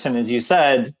 Garrison, as you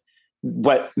said,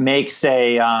 what makes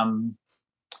the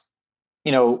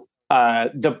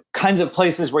kinds of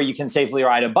places where you can safely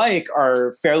ride a bike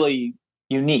are fairly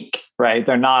unique, right?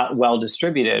 They're not well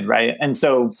distributed, right? And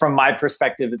so from my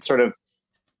perspective, it's sort of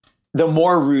the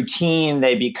more routine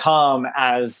they become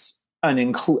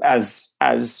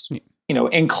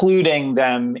including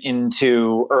them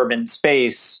into urban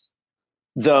space,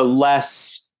 the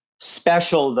less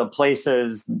special the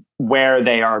places where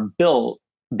they are built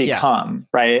become,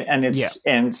 right? And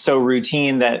and so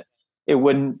routine that it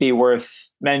wouldn't be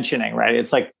worth mentioning, right?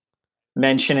 It's like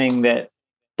mentioning that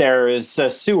there is a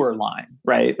sewer line,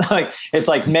 right? Like it's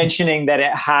like mentioning that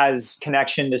it has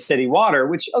connection to city water,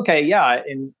 which at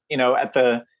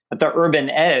the urban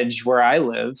edge where I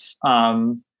live,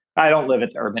 I don't live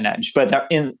at the urban edge, but at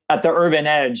the urban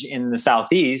edge in the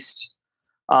Southeast,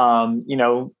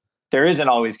 there isn't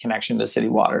always connection to city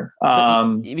water.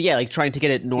 Like trying to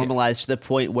get it normalized to the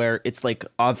point where it's like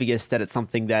obvious that it's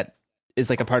something that is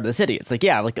like a part of the city. It's like,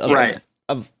 right.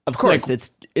 Of course, like,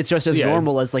 it's just as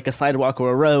normal as like a sidewalk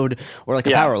or a road or like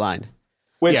a power line.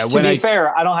 Which, to be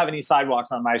fair, I don't have any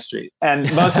sidewalks on my street,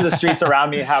 and most of the streets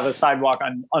around me have a sidewalk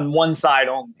on one side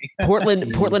only.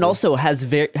 Portland also has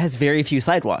very few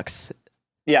sidewalks.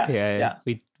 Yeah.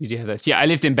 We do have those. Yeah, I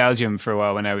lived in Belgium for a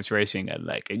while when I was racing.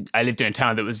 I lived in a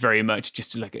town that was very much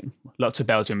just like lots of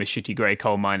Belgium is shitty grey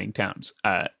coal mining towns.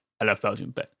 I love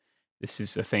Belgium, but this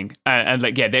is a thing.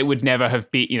 They would never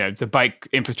have been, the bike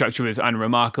infrastructure was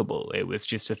unremarkable. It was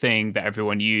just a thing that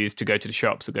everyone used to go to the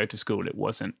shops or go to school. It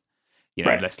wasn't,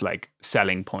 less like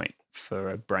selling point for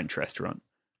a brunch restaurant.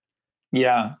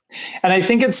 Yeah. And I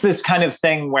think it's this kind of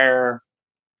thing where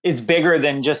it's bigger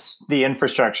than just the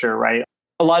infrastructure, right?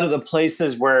 A lot of the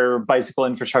places where bicycle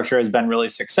infrastructure has been really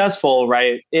successful,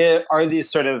 right, are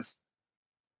these sort of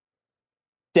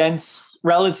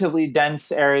relatively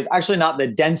dense areas, actually not the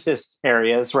densest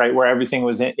areas, right, where everything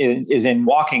is in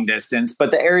walking distance,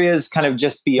 but the areas kind of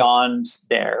just beyond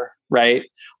there, right,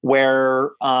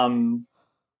 where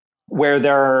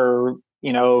there are,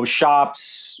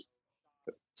 shops,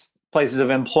 places of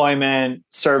employment,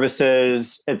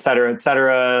 services, et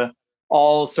cetera,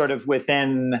 all sort of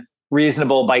within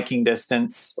reasonable biking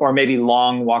distance or maybe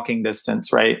long walking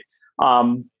distance, right?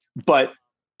 But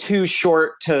too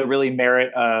short to really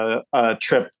merit a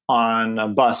trip on a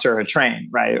bus or a train,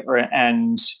 right?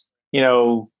 And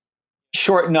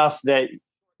short enough that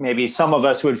maybe some of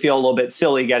us would feel a little bit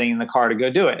silly getting in the car to go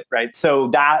do it, right? So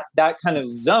that kind of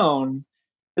zone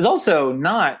is also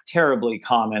not terribly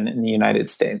common in the United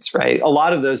States, right? A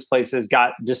lot of those places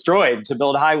got destroyed to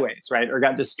build highways, right? Or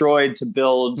got destroyed to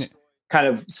build kind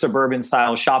of suburban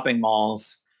style shopping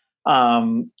malls.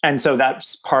 And so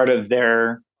that's part of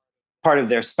their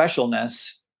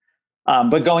specialness.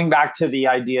 But going back to the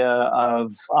idea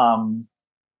of,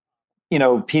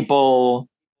 people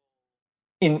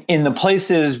in the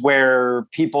places where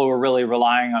people were really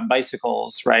relying on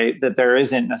bicycles, right, that there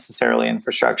isn't necessarily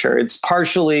infrastructure. It's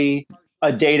partially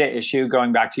a data issue,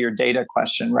 going back to your data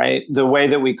question, right? The way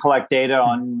that we collect data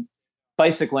on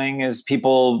bicycling is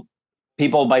people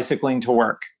bicycling to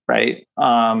work, right?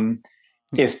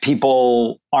 If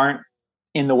people aren't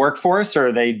in the workforce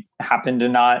or they happen to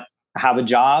not have a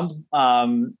job,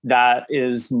 that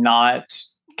is not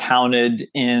counted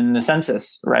in the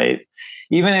census, right?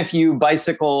 Even if you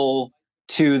bicycle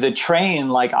to the train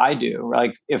like I do,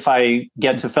 like if I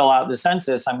get to fill out the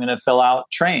census, I'm going to fill out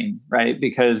train, right?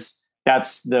 Because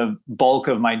that's the bulk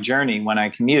of my journey when I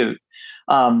commute.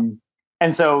 And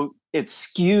so it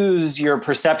skews your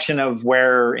perception of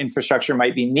where infrastructure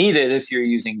might be needed if you're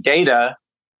using data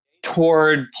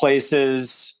toward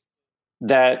places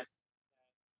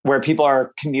where people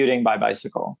are commuting by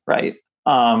bicycle, right?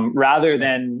 Rather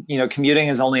than, commuting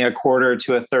is only a quarter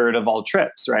to a third of all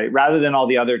trips, right? Rather than all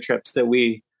the other trips that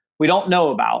we don't know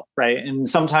about, right? And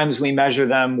sometimes we measure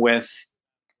them with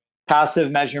passive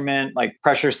measurement, like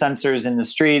pressure sensors in the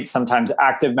street, sometimes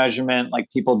active measurement, like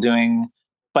people doing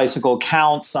bicycle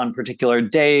counts on particular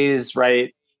days,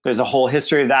 right? There's a whole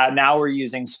history of that. Now we're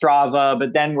using Strava,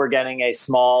 but then we're getting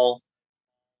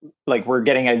we're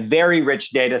getting a very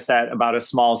rich data set about a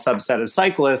small subset of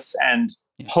cyclists and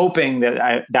hoping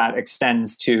that that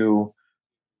extends to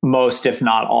most, if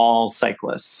not all,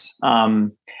 cyclists.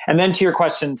 And then to your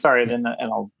question, sorry, and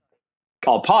I'll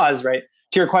pause, right?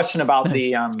 To your question about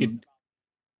the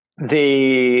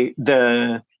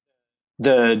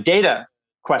data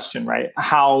question, right?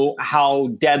 How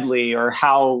deadly or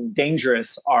how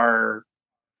dangerous are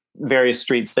various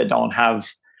streets that don't have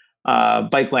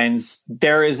bike lanes?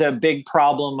 There is a big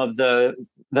problem of the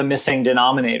missing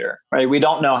denominator, right? We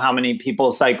don't know how many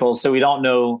people cycle, so we don't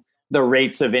know the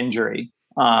rates of injury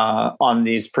on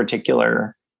these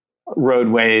particular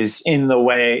roadways in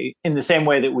the same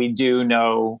way that we do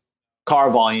know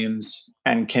car volumes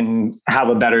and can have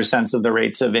a better sense of the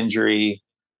rates of injury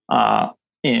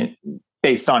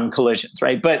based on collisions,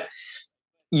 right? But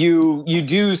you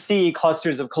do see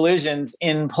clusters of collisions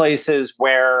in places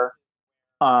where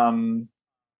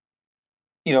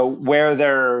where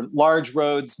there are large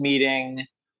roads meeting,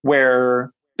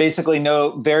 where basically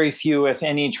very few, if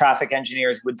any, traffic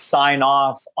engineers would sign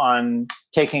off on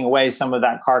taking away some of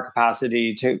that car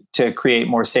capacity to create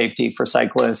more safety for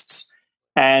cyclists.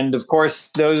 And of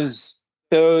course, those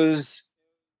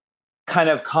kind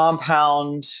of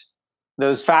compound,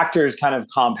 those factors kind of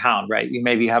compound, right? You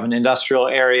maybe have an industrial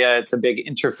area, it's a big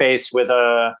interface with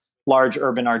a large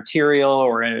urban arterial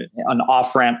or an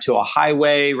off-ramp to a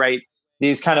highway, right?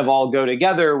 These kind of all go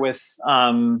together with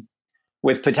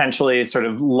potentially sort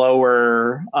of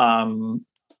lower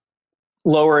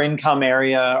income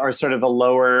area or sort of a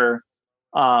lower,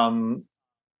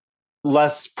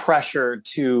 less pressure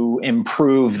to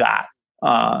improve that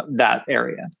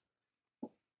area.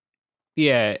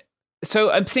 Yeah.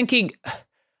 So I'm thinking,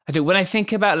 when I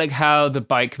think about like how the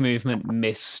bike movement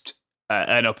missed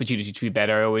an opportunity to be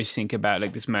better, I always think about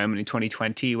like this moment in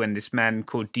 2020 when this man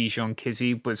called Dijon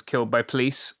Kizzee was killed by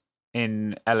police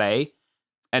in LA.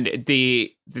 And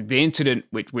the incident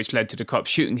which led to the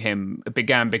cops shooting him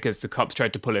began because the cops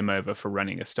tried to pull him over for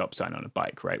running a stop sign on a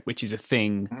bike, right? Which is a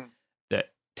thing that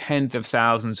tens of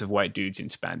thousands of white dudes in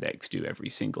spandex do every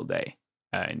single day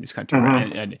in this country.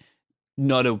 Mm-hmm. And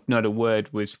not a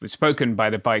word was spoken by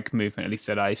the bike movement, at least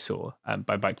that I saw,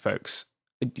 by bike folks,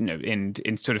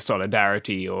 in sort of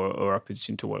solidarity or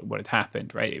opposition to what had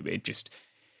happened, right?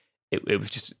 It was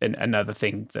just another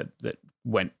thing that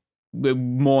went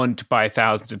mourned by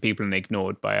thousands of people and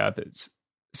ignored by others.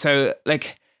 So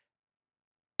like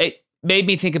it made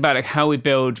me think about like how we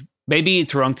build. Maybe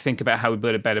it's wrong to think about how we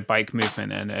build a better bike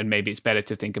movement, and maybe it's better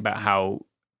to think about how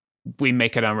we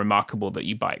make it unremarkable that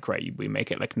you bike, right? We make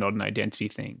it like not an identity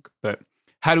thing. But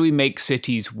how do we make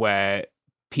cities where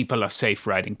people are safe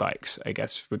riding bikes, I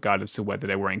guess, regardless of whether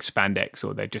they're wearing spandex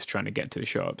or they're just trying to get to the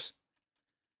shops?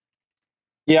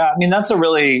 Yeah, I mean, that's a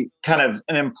really kind of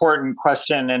an important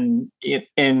question. And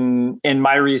in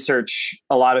my research,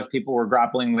 a lot of people were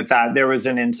grappling with that. There was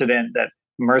an incident that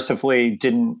mercifully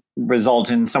didn't result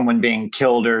in someone being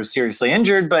killed or seriously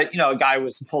injured, but, a guy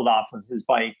was pulled off of his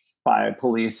bike by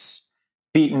police,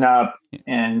 beaten up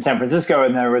in San Francisco,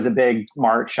 and there was a big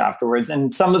march afterwards.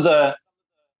 And some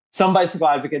bicycle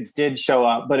advocates did show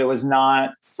up, but it was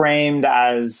not framed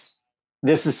as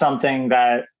this is something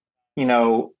that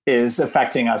is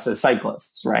affecting us as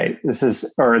cyclists, right?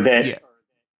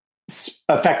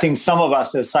 Affecting some of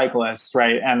us as cyclists,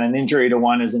 right? And an injury to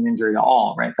one is an injury to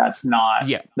all, right? Was not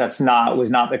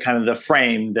the kind of the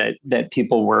frame that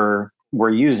people were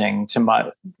using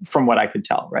from what I could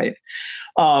tell, right?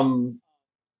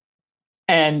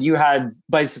 And you had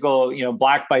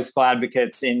black bicycle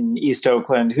advocates in East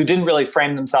Oakland who didn't really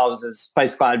frame themselves as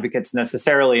bicycle advocates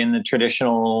necessarily in the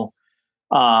traditional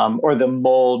or the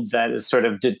mold that is sort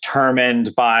of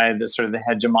determined by the sort of the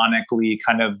hegemonically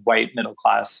kind of white middle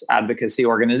class advocacy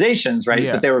organizations, right?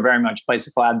 Yeah. But they were very much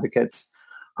bicycle advocates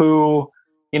who,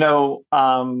 you know,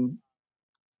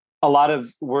 a lot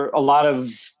of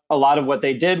what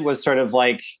they did was sort of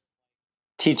like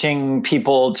teaching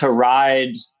people to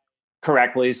ride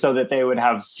correctly so that they would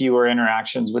have fewer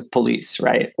interactions with police,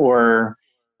 right? Or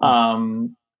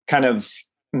kind of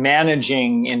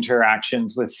managing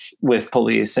interactions with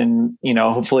police, and, you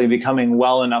know, hopefully becoming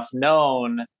well enough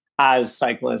known as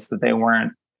cyclists that they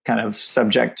weren't kind of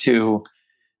subject to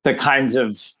the kinds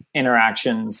of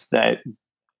interactions that,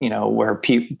 you know, where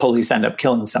police end up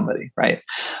killing somebody, right?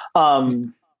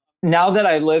 Now that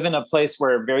I live in a place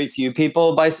where very few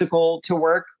people bicycle to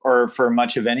work or for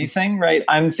much of anything, right,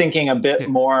 I'm thinking a bit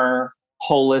more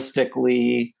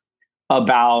holistically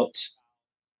about,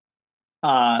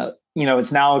 you know,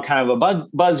 it's now kind of a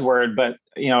buzzword, but,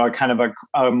 you know, a kind of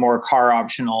a more car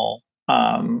optional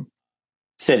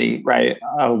city, right,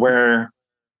 where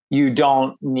you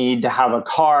don't need to have a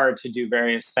car to do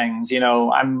various things. You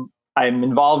know, I'm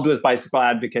involved with bicycle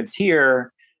advocates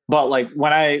here, but like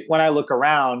when I look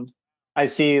around, I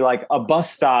see like a bus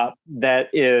stop that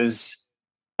is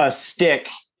a stick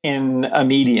in a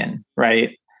median,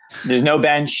 right? There's no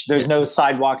bench, there's no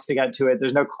sidewalks to get to it,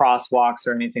 there's no crosswalks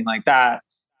or anything like that.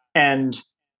 And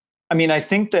I mean, I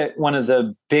think that one of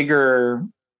the bigger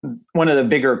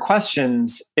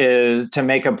questions is to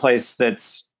make a place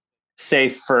that's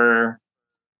safe for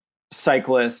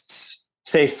cyclists,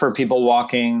 safe for people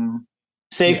walking,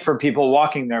 safe for people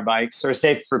walking their bikes, or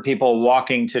safe for people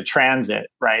walking to transit,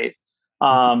 right?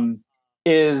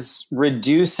 Is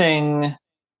reducing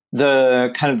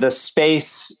the kind of the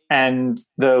space and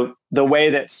the way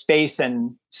that space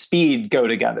and speed go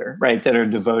together, right? That are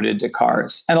devoted to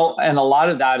cars. And a lot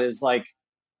of that is like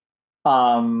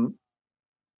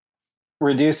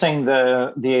reducing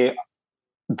the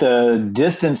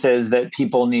distances that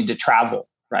people need to travel,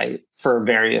 right, for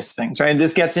various things, right? And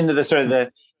this gets into the sort of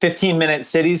the 15-minute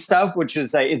city stuff, which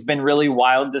is like, it's been really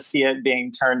wild to see it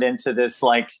being turned into this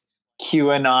like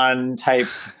QAnon type,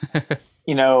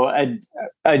 you know,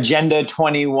 Agenda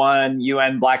 21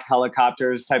 UN black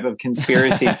helicopters type of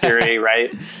conspiracy theory,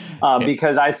 right?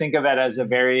 Because I think of it as a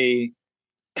very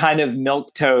kind of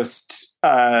milquetoast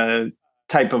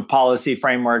type of policy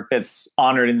framework that's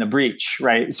honored in the breach,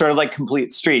 right? Sort of like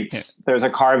complete streets. Yeah. There's a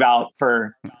carve out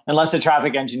for, unless a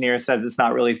traffic engineer says it's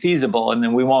not really feasible, and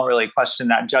then we won't really question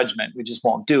that judgment. We just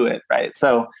won't do it, right?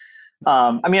 So,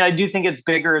 I mean, I do think it's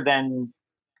bigger than,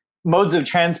 modes of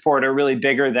transport are really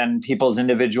bigger than people's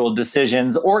individual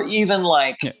decisions, or even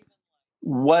like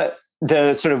what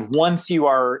the sort of, once you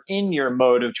are in your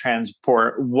mode of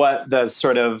transport, what the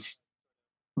sort of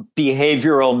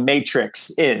behavioral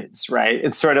matrix is, right?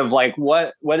 It's sort of like,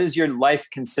 what does your life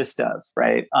consist of,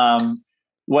 right?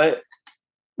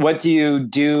 What do you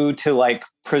do to like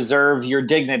preserve your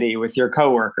dignity with your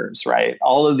coworkers, right?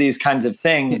 All of these kinds of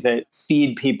things that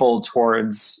feed people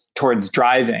towards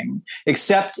driving,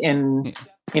 except in,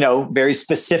 you know, very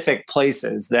specific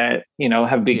places that, you know,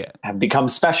 have become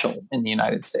special in the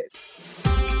United States.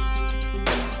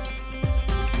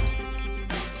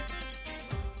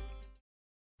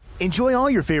 Enjoy all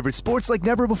your favorite sports like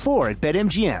never before at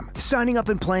BetMGM. Signing up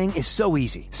and playing is so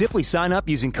easy. Simply sign up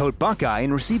using code Buckeye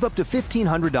and receive up to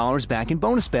 $1,500 back in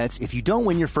bonus bets if you don't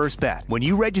win your first bet. When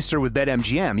you register with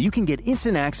BetMGM, you can get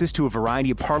instant access to a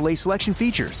variety of parlay selection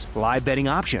features, live betting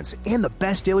options, and the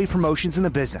best daily promotions in the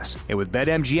business. And with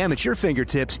BetMGM at your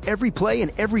fingertips, every play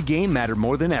and every game matter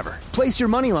more than ever. Place your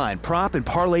moneyline, prop, and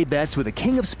parlay bets with the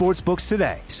king of sportsbooks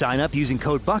today. Sign up using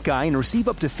code Buckeye and receive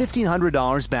up to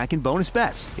 $1,500 back in bonus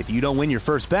bets if you don't win your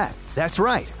first bet. That's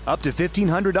right, up to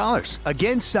 $1,500.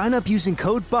 Again, sign up using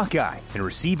code Buckeye and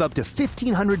receive up to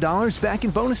 $1,500 back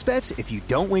in bonus bets if you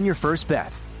don't win your first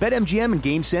bet. BetMGM and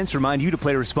GameSense remind you to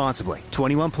play responsibly.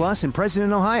 21 plus and present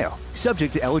in Ohio.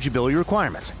 Subject to eligibility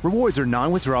requirements. Rewards are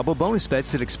non-withdrawable bonus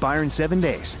bets that expire in 7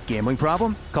 days. Gambling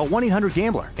problem? Call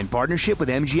 1-800-GAMBLER in partnership with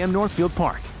MGM Northfield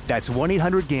Park. That's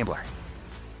 1-800-GAMBLER.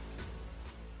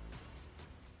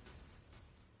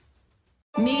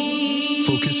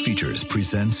 Focus Features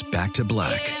presents Back to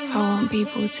Black. I want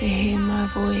people to hear my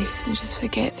voice and just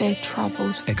forget their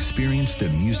troubles. Experience the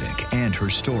music and her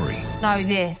story. Know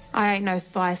this, I ain't no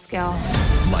Spice Girl.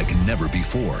 Like never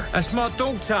before. That's my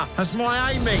daughter. That's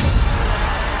my Amy.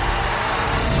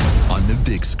 On the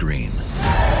big screen.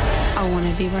 I want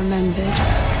to be remembered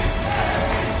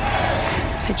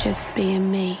for just being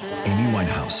me. Amy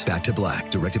Winehouse, Back to Black,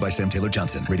 directed by Sam Taylor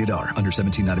Johnson. Rated R, under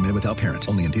 17, not a minute without parent.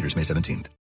 Only in theaters May 17th.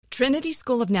 Trinity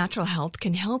School of Natural Health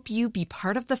can help you be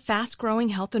part of the fast-growing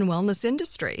health and wellness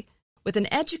industry. With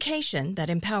an education that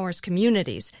empowers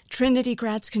communities, Trinity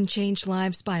grads can change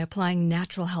lives by applying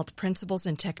natural health principles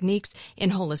and techniques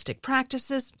in holistic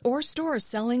practices or stores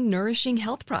selling nourishing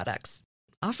health products.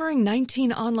 Offering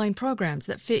 19 online programs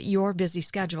that fit your busy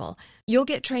schedule, you'll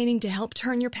get training to help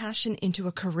turn your passion into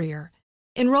a career.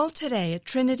 Enroll today at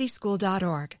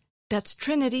trinityschool.org. That's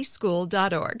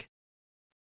trinityschool.org.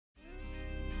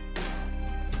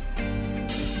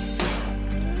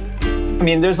 I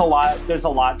mean, there's a lot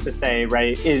to say,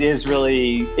 right? It is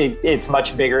really, it's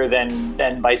much bigger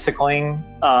than bicycling.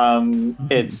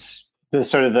 It's the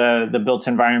sort of the built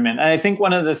environment. And I think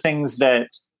one of the things that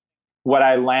what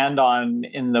I land on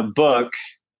in the book,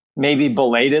 maybe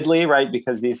belatedly, right?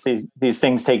 Because these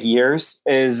things take years,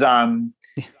 is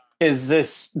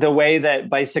this the way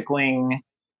that bicycling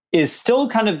is still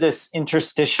kind of this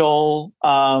interstitial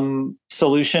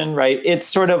solution, right? It's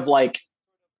sort of like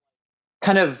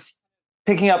kind of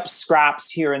picking up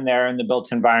scraps here and there in the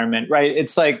built environment, right?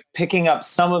 It's like picking up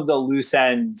some of the loose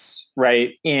ends,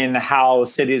 right, in how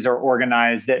cities are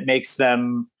organized that makes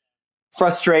them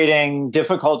frustrating,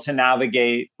 difficult to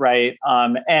navigate, right?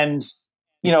 And,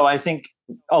 I think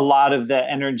a lot of the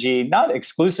energy, not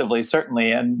exclusively,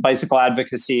 certainly, and bicycle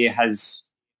advocacy has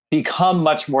become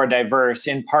much more diverse,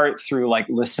 in part through like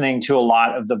listening to a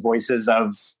lot of the voices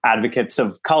of advocates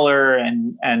of color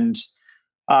and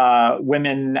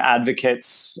women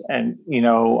advocates, and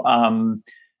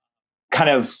kind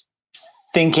of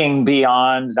thinking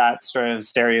beyond that sort of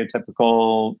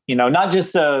stereotypical, not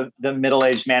just the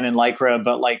middle-aged man in Lycra,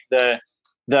 but like the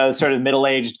sort of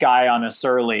middle-aged guy on a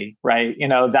Surly, right?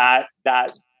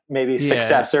 That maybe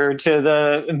successor to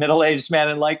the middle-aged man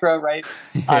in Lycra, right?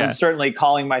 Yeah. I'm certainly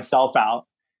calling myself out,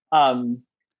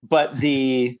 but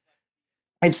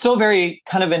it's still very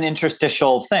kind of an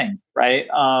interstitial thing, right?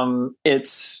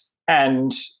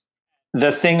 And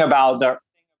the thing about the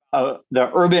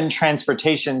urban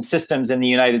transportation systems in the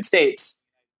United States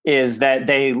is that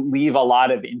they leave a lot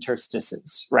of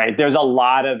interstices, right? There's a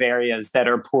lot of areas that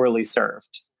are poorly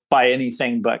served by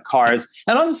anything but cars,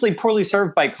 and honestly, poorly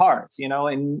served by cars.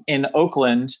 In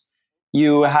Oakland,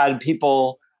 you had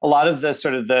people, a lot of the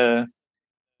sort of the,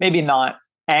 maybe not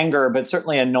anger, but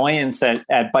certainly annoyance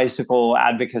at bicycle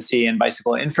advocacy and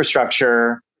bicycle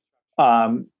infrastructure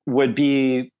would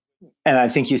be, and I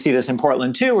think you see this in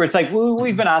Portland too, where it's like,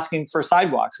 we've been asking for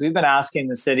sidewalks. We've been asking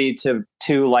the city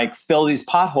to like fill these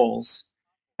potholes.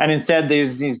 And instead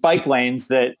there's these bike lanes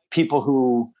that people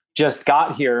who just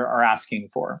got here are asking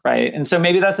for, right? And so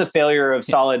maybe that's a failure of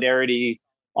solidarity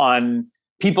on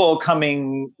people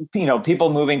coming,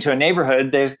 people moving to a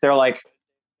neighborhood. They're like,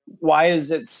 why is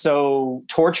it so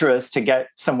torturous to get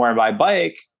somewhere by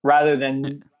bike, rather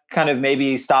than kind of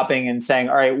maybe stopping and saying,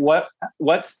 all right, what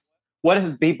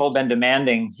have people been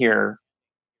demanding here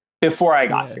before I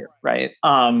got here, right?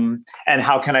 And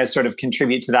how can I sort of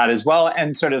contribute to that as well,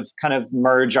 and sort of kind of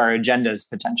merge our agendas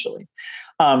potentially.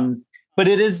 But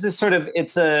it is this sort of,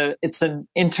 it's an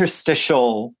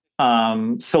interstitial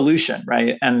solution,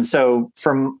 right? And so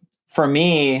for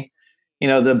me,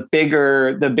 the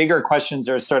bigger questions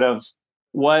are sort of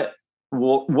what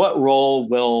role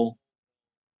will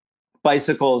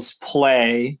bicycles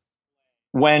play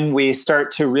when we start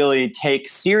to really take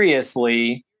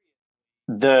seriously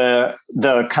the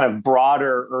kind of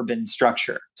broader urban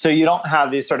structure. So you don't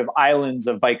have these sort of islands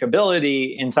of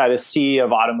bikeability inside a sea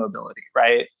of automobility,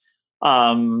 right?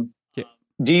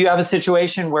 Do you have a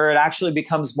situation where it actually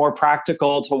becomes more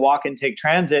practical to walk and take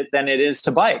transit than it is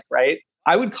to bike, right?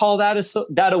 I would call that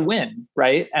a win,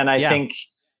 right? And I think,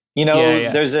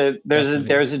 there's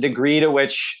a degree to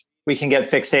which we can get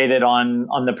fixated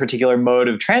on the particular mode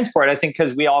of transport. I think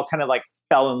because we all kind of like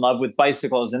fell in love with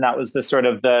bicycles, and that was the sort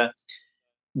of the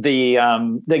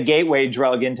gateway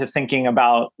drug into thinking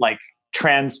about like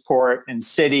transport in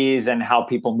cities and how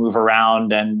people move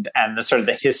around, and the sort of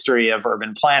the history of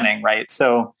urban planning, right?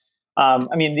 So,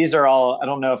 I mean, these are all, I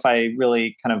don't know if I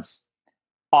really kind of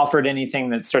offered anything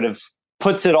that sort of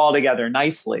puts it all together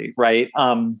nicely, right?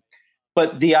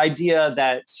 But the idea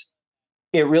that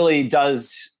it really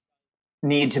does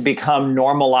need to become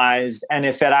normalized, and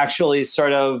if it actually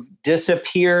sort of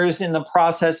disappears in the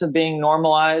process of being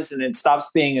normalized and it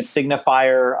stops being a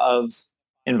signifier of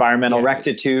environmental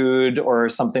rectitude or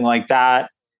something like that,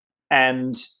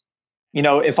 and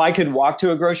if I could walk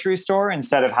to a grocery store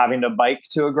instead of having to bike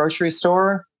to a grocery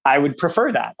store, I would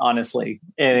prefer that, honestly,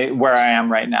 where I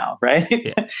am right now, right?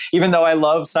 Yeah. Even though I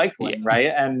love cycling,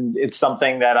 right? And it's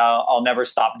something that I'll never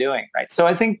stop doing, right? So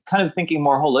I think kind of thinking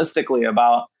more holistically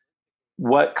about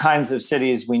what kinds of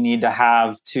cities we need to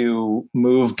have to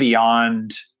move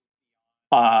beyond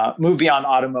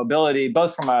automobility,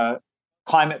 both from a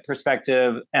climate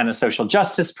perspective and a social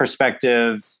justice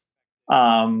perspective,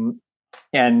 and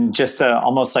just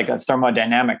almost like a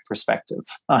thermodynamic perspective.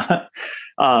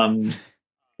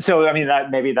 So, I mean,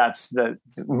 that's the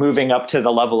moving up to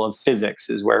the level of physics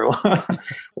is where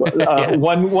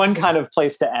one kind of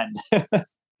place to end.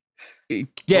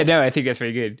 Yeah, no, I think that's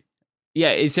very good.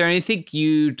 Yeah, is there anything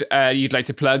you'd like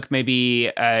to plug?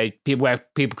 Maybe where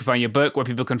people can find your book, where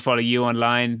people can follow you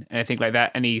online, anything like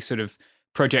that? Any sort of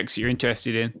projects you're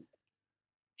interested in?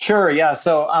 Sure. Yeah.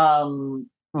 So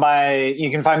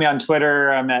you can find me on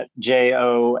Twitter. I'm at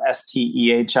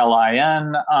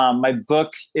JOSTEHLIN. My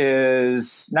book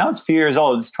it's a few years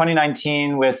old. It's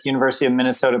 2019 with University of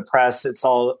Minnesota Press. It's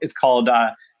called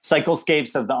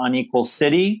Cyclescapes of the Unequal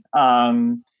City.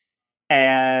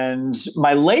 And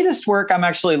my latest work, I'm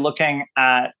actually looking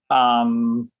at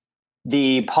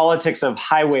the politics of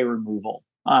highway removal.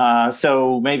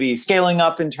 So maybe scaling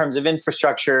up in terms of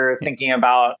infrastructure, thinking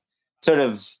about sort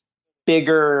of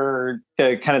bigger,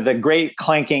 the great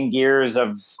clanking gears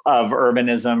of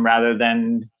urbanism rather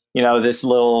than, this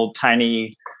little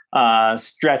tiny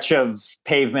stretch of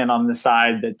pavement on the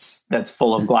side that's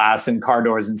full of glass and car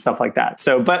doors and stuff like that.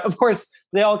 So, but of course,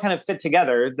 they all kind of fit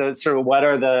together. The sort of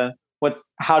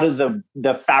how does the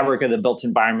fabric of the built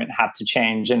environment have to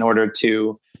change in order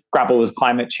to grapple with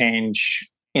climate change,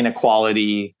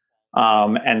 inequality,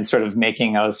 and sort of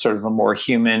making a sort of a more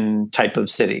human type of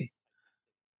city?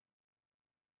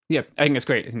 Yeah, I think that's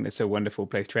great. I think that's a wonderful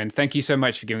place to end. Thank you so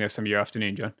much for giving us some of your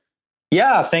afternoon, John.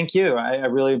 Yeah, thank you. I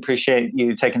really appreciate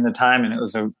you taking the time, and it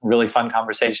was a really fun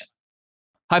conversation.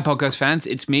 Hi, podcast fans.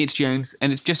 It's me, it's Jones,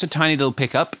 and it's just a tiny little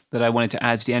pickup that I wanted to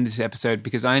add to the end of this episode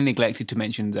because I neglected to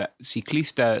mention that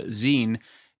Ciclista Zine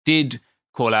did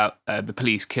call out the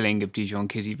police killing of Dijon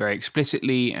Kizzy very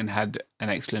explicitly and had an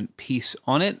excellent piece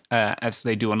on it, as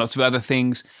they do on lots of other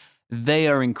things. They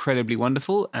are incredibly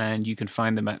wonderful, and you can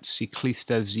find them at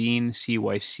Ciclista Zine,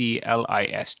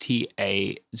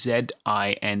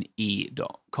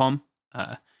 CYCLISTAZINE.com.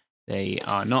 They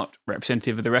are not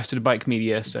representative of the rest of the bike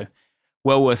media, so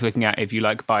well worth looking at if you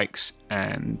like bikes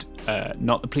and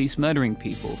not the police murdering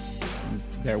people.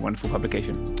 They're a wonderful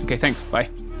publication. Okay, thanks. Bye.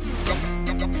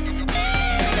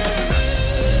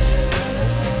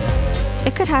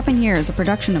 It Could Happen Here is a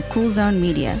production of Cool Zone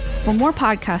Media. For more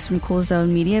podcasts from Cool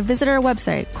Zone Media, visit our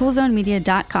website,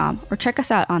 coolzonemedia.com, or check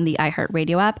us out on the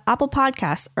iHeartRadio app, Apple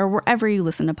Podcasts, or wherever you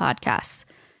listen to podcasts.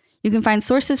 You can find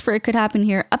sources for It Could Happen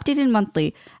Here updated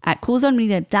monthly at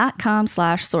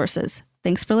coolzonemedia.com/sources.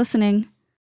 Thanks for listening.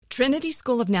 Trinity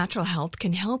School of Natural Health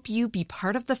can help you be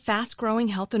part of the fast-growing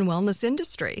health and wellness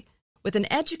industry. With an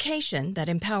education that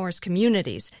empowers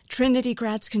communities, Trinity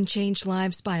grads can change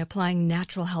lives by applying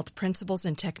natural health principles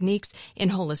and techniques in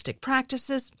holistic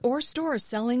practices or stores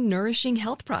selling nourishing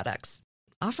health products.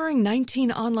 Offering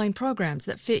 19 online programs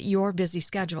that fit your busy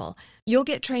schedule, you'll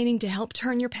get training to help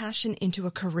turn your passion into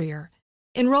a career.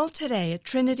 Enroll today at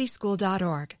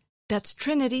trinityschool.org. That's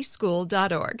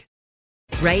trinityschool.org.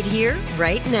 Right here,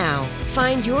 right now.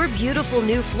 Find your beautiful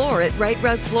new floor at Right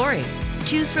Rug Flooring.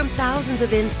 Choose from thousands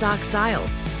of in-stock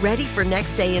styles, ready for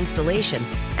next day installation,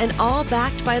 and all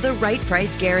backed by the right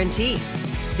price guarantee.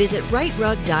 Visit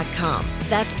rightrug.com.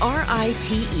 That's RITERUG.com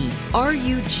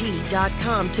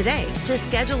today to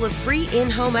schedule a free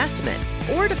in-home estimate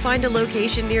or to find a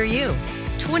location near you.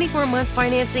 24-month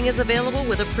financing is available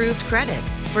with approved credit.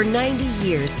 For 90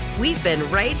 years, we've been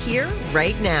right here,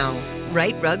 right now.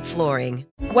 Right Rug Flooring.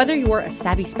 Whether you're a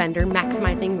savvy spender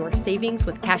maximizing your savings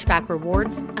with cashback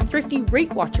rewards, a thrifty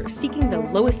rate watcher seeking the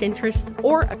lowest interest,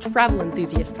 or a travel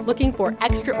enthusiast looking for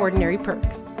extraordinary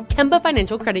perks, Kemba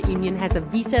Financial Credit Union has a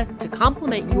visa to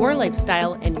complement your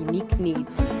lifestyle and unique needs.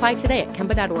 Apply today at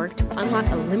Kemba.org to unlock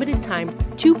a limited time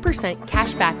 2%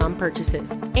 cash back on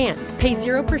purchases and pay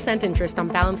 0% interest on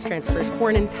balance transfers for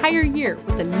an entire year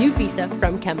with a new visa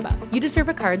from Kemba. You deserve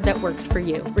a card that works for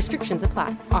you. Restrictions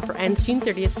apply. Offer ends June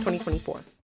 30th, 2024.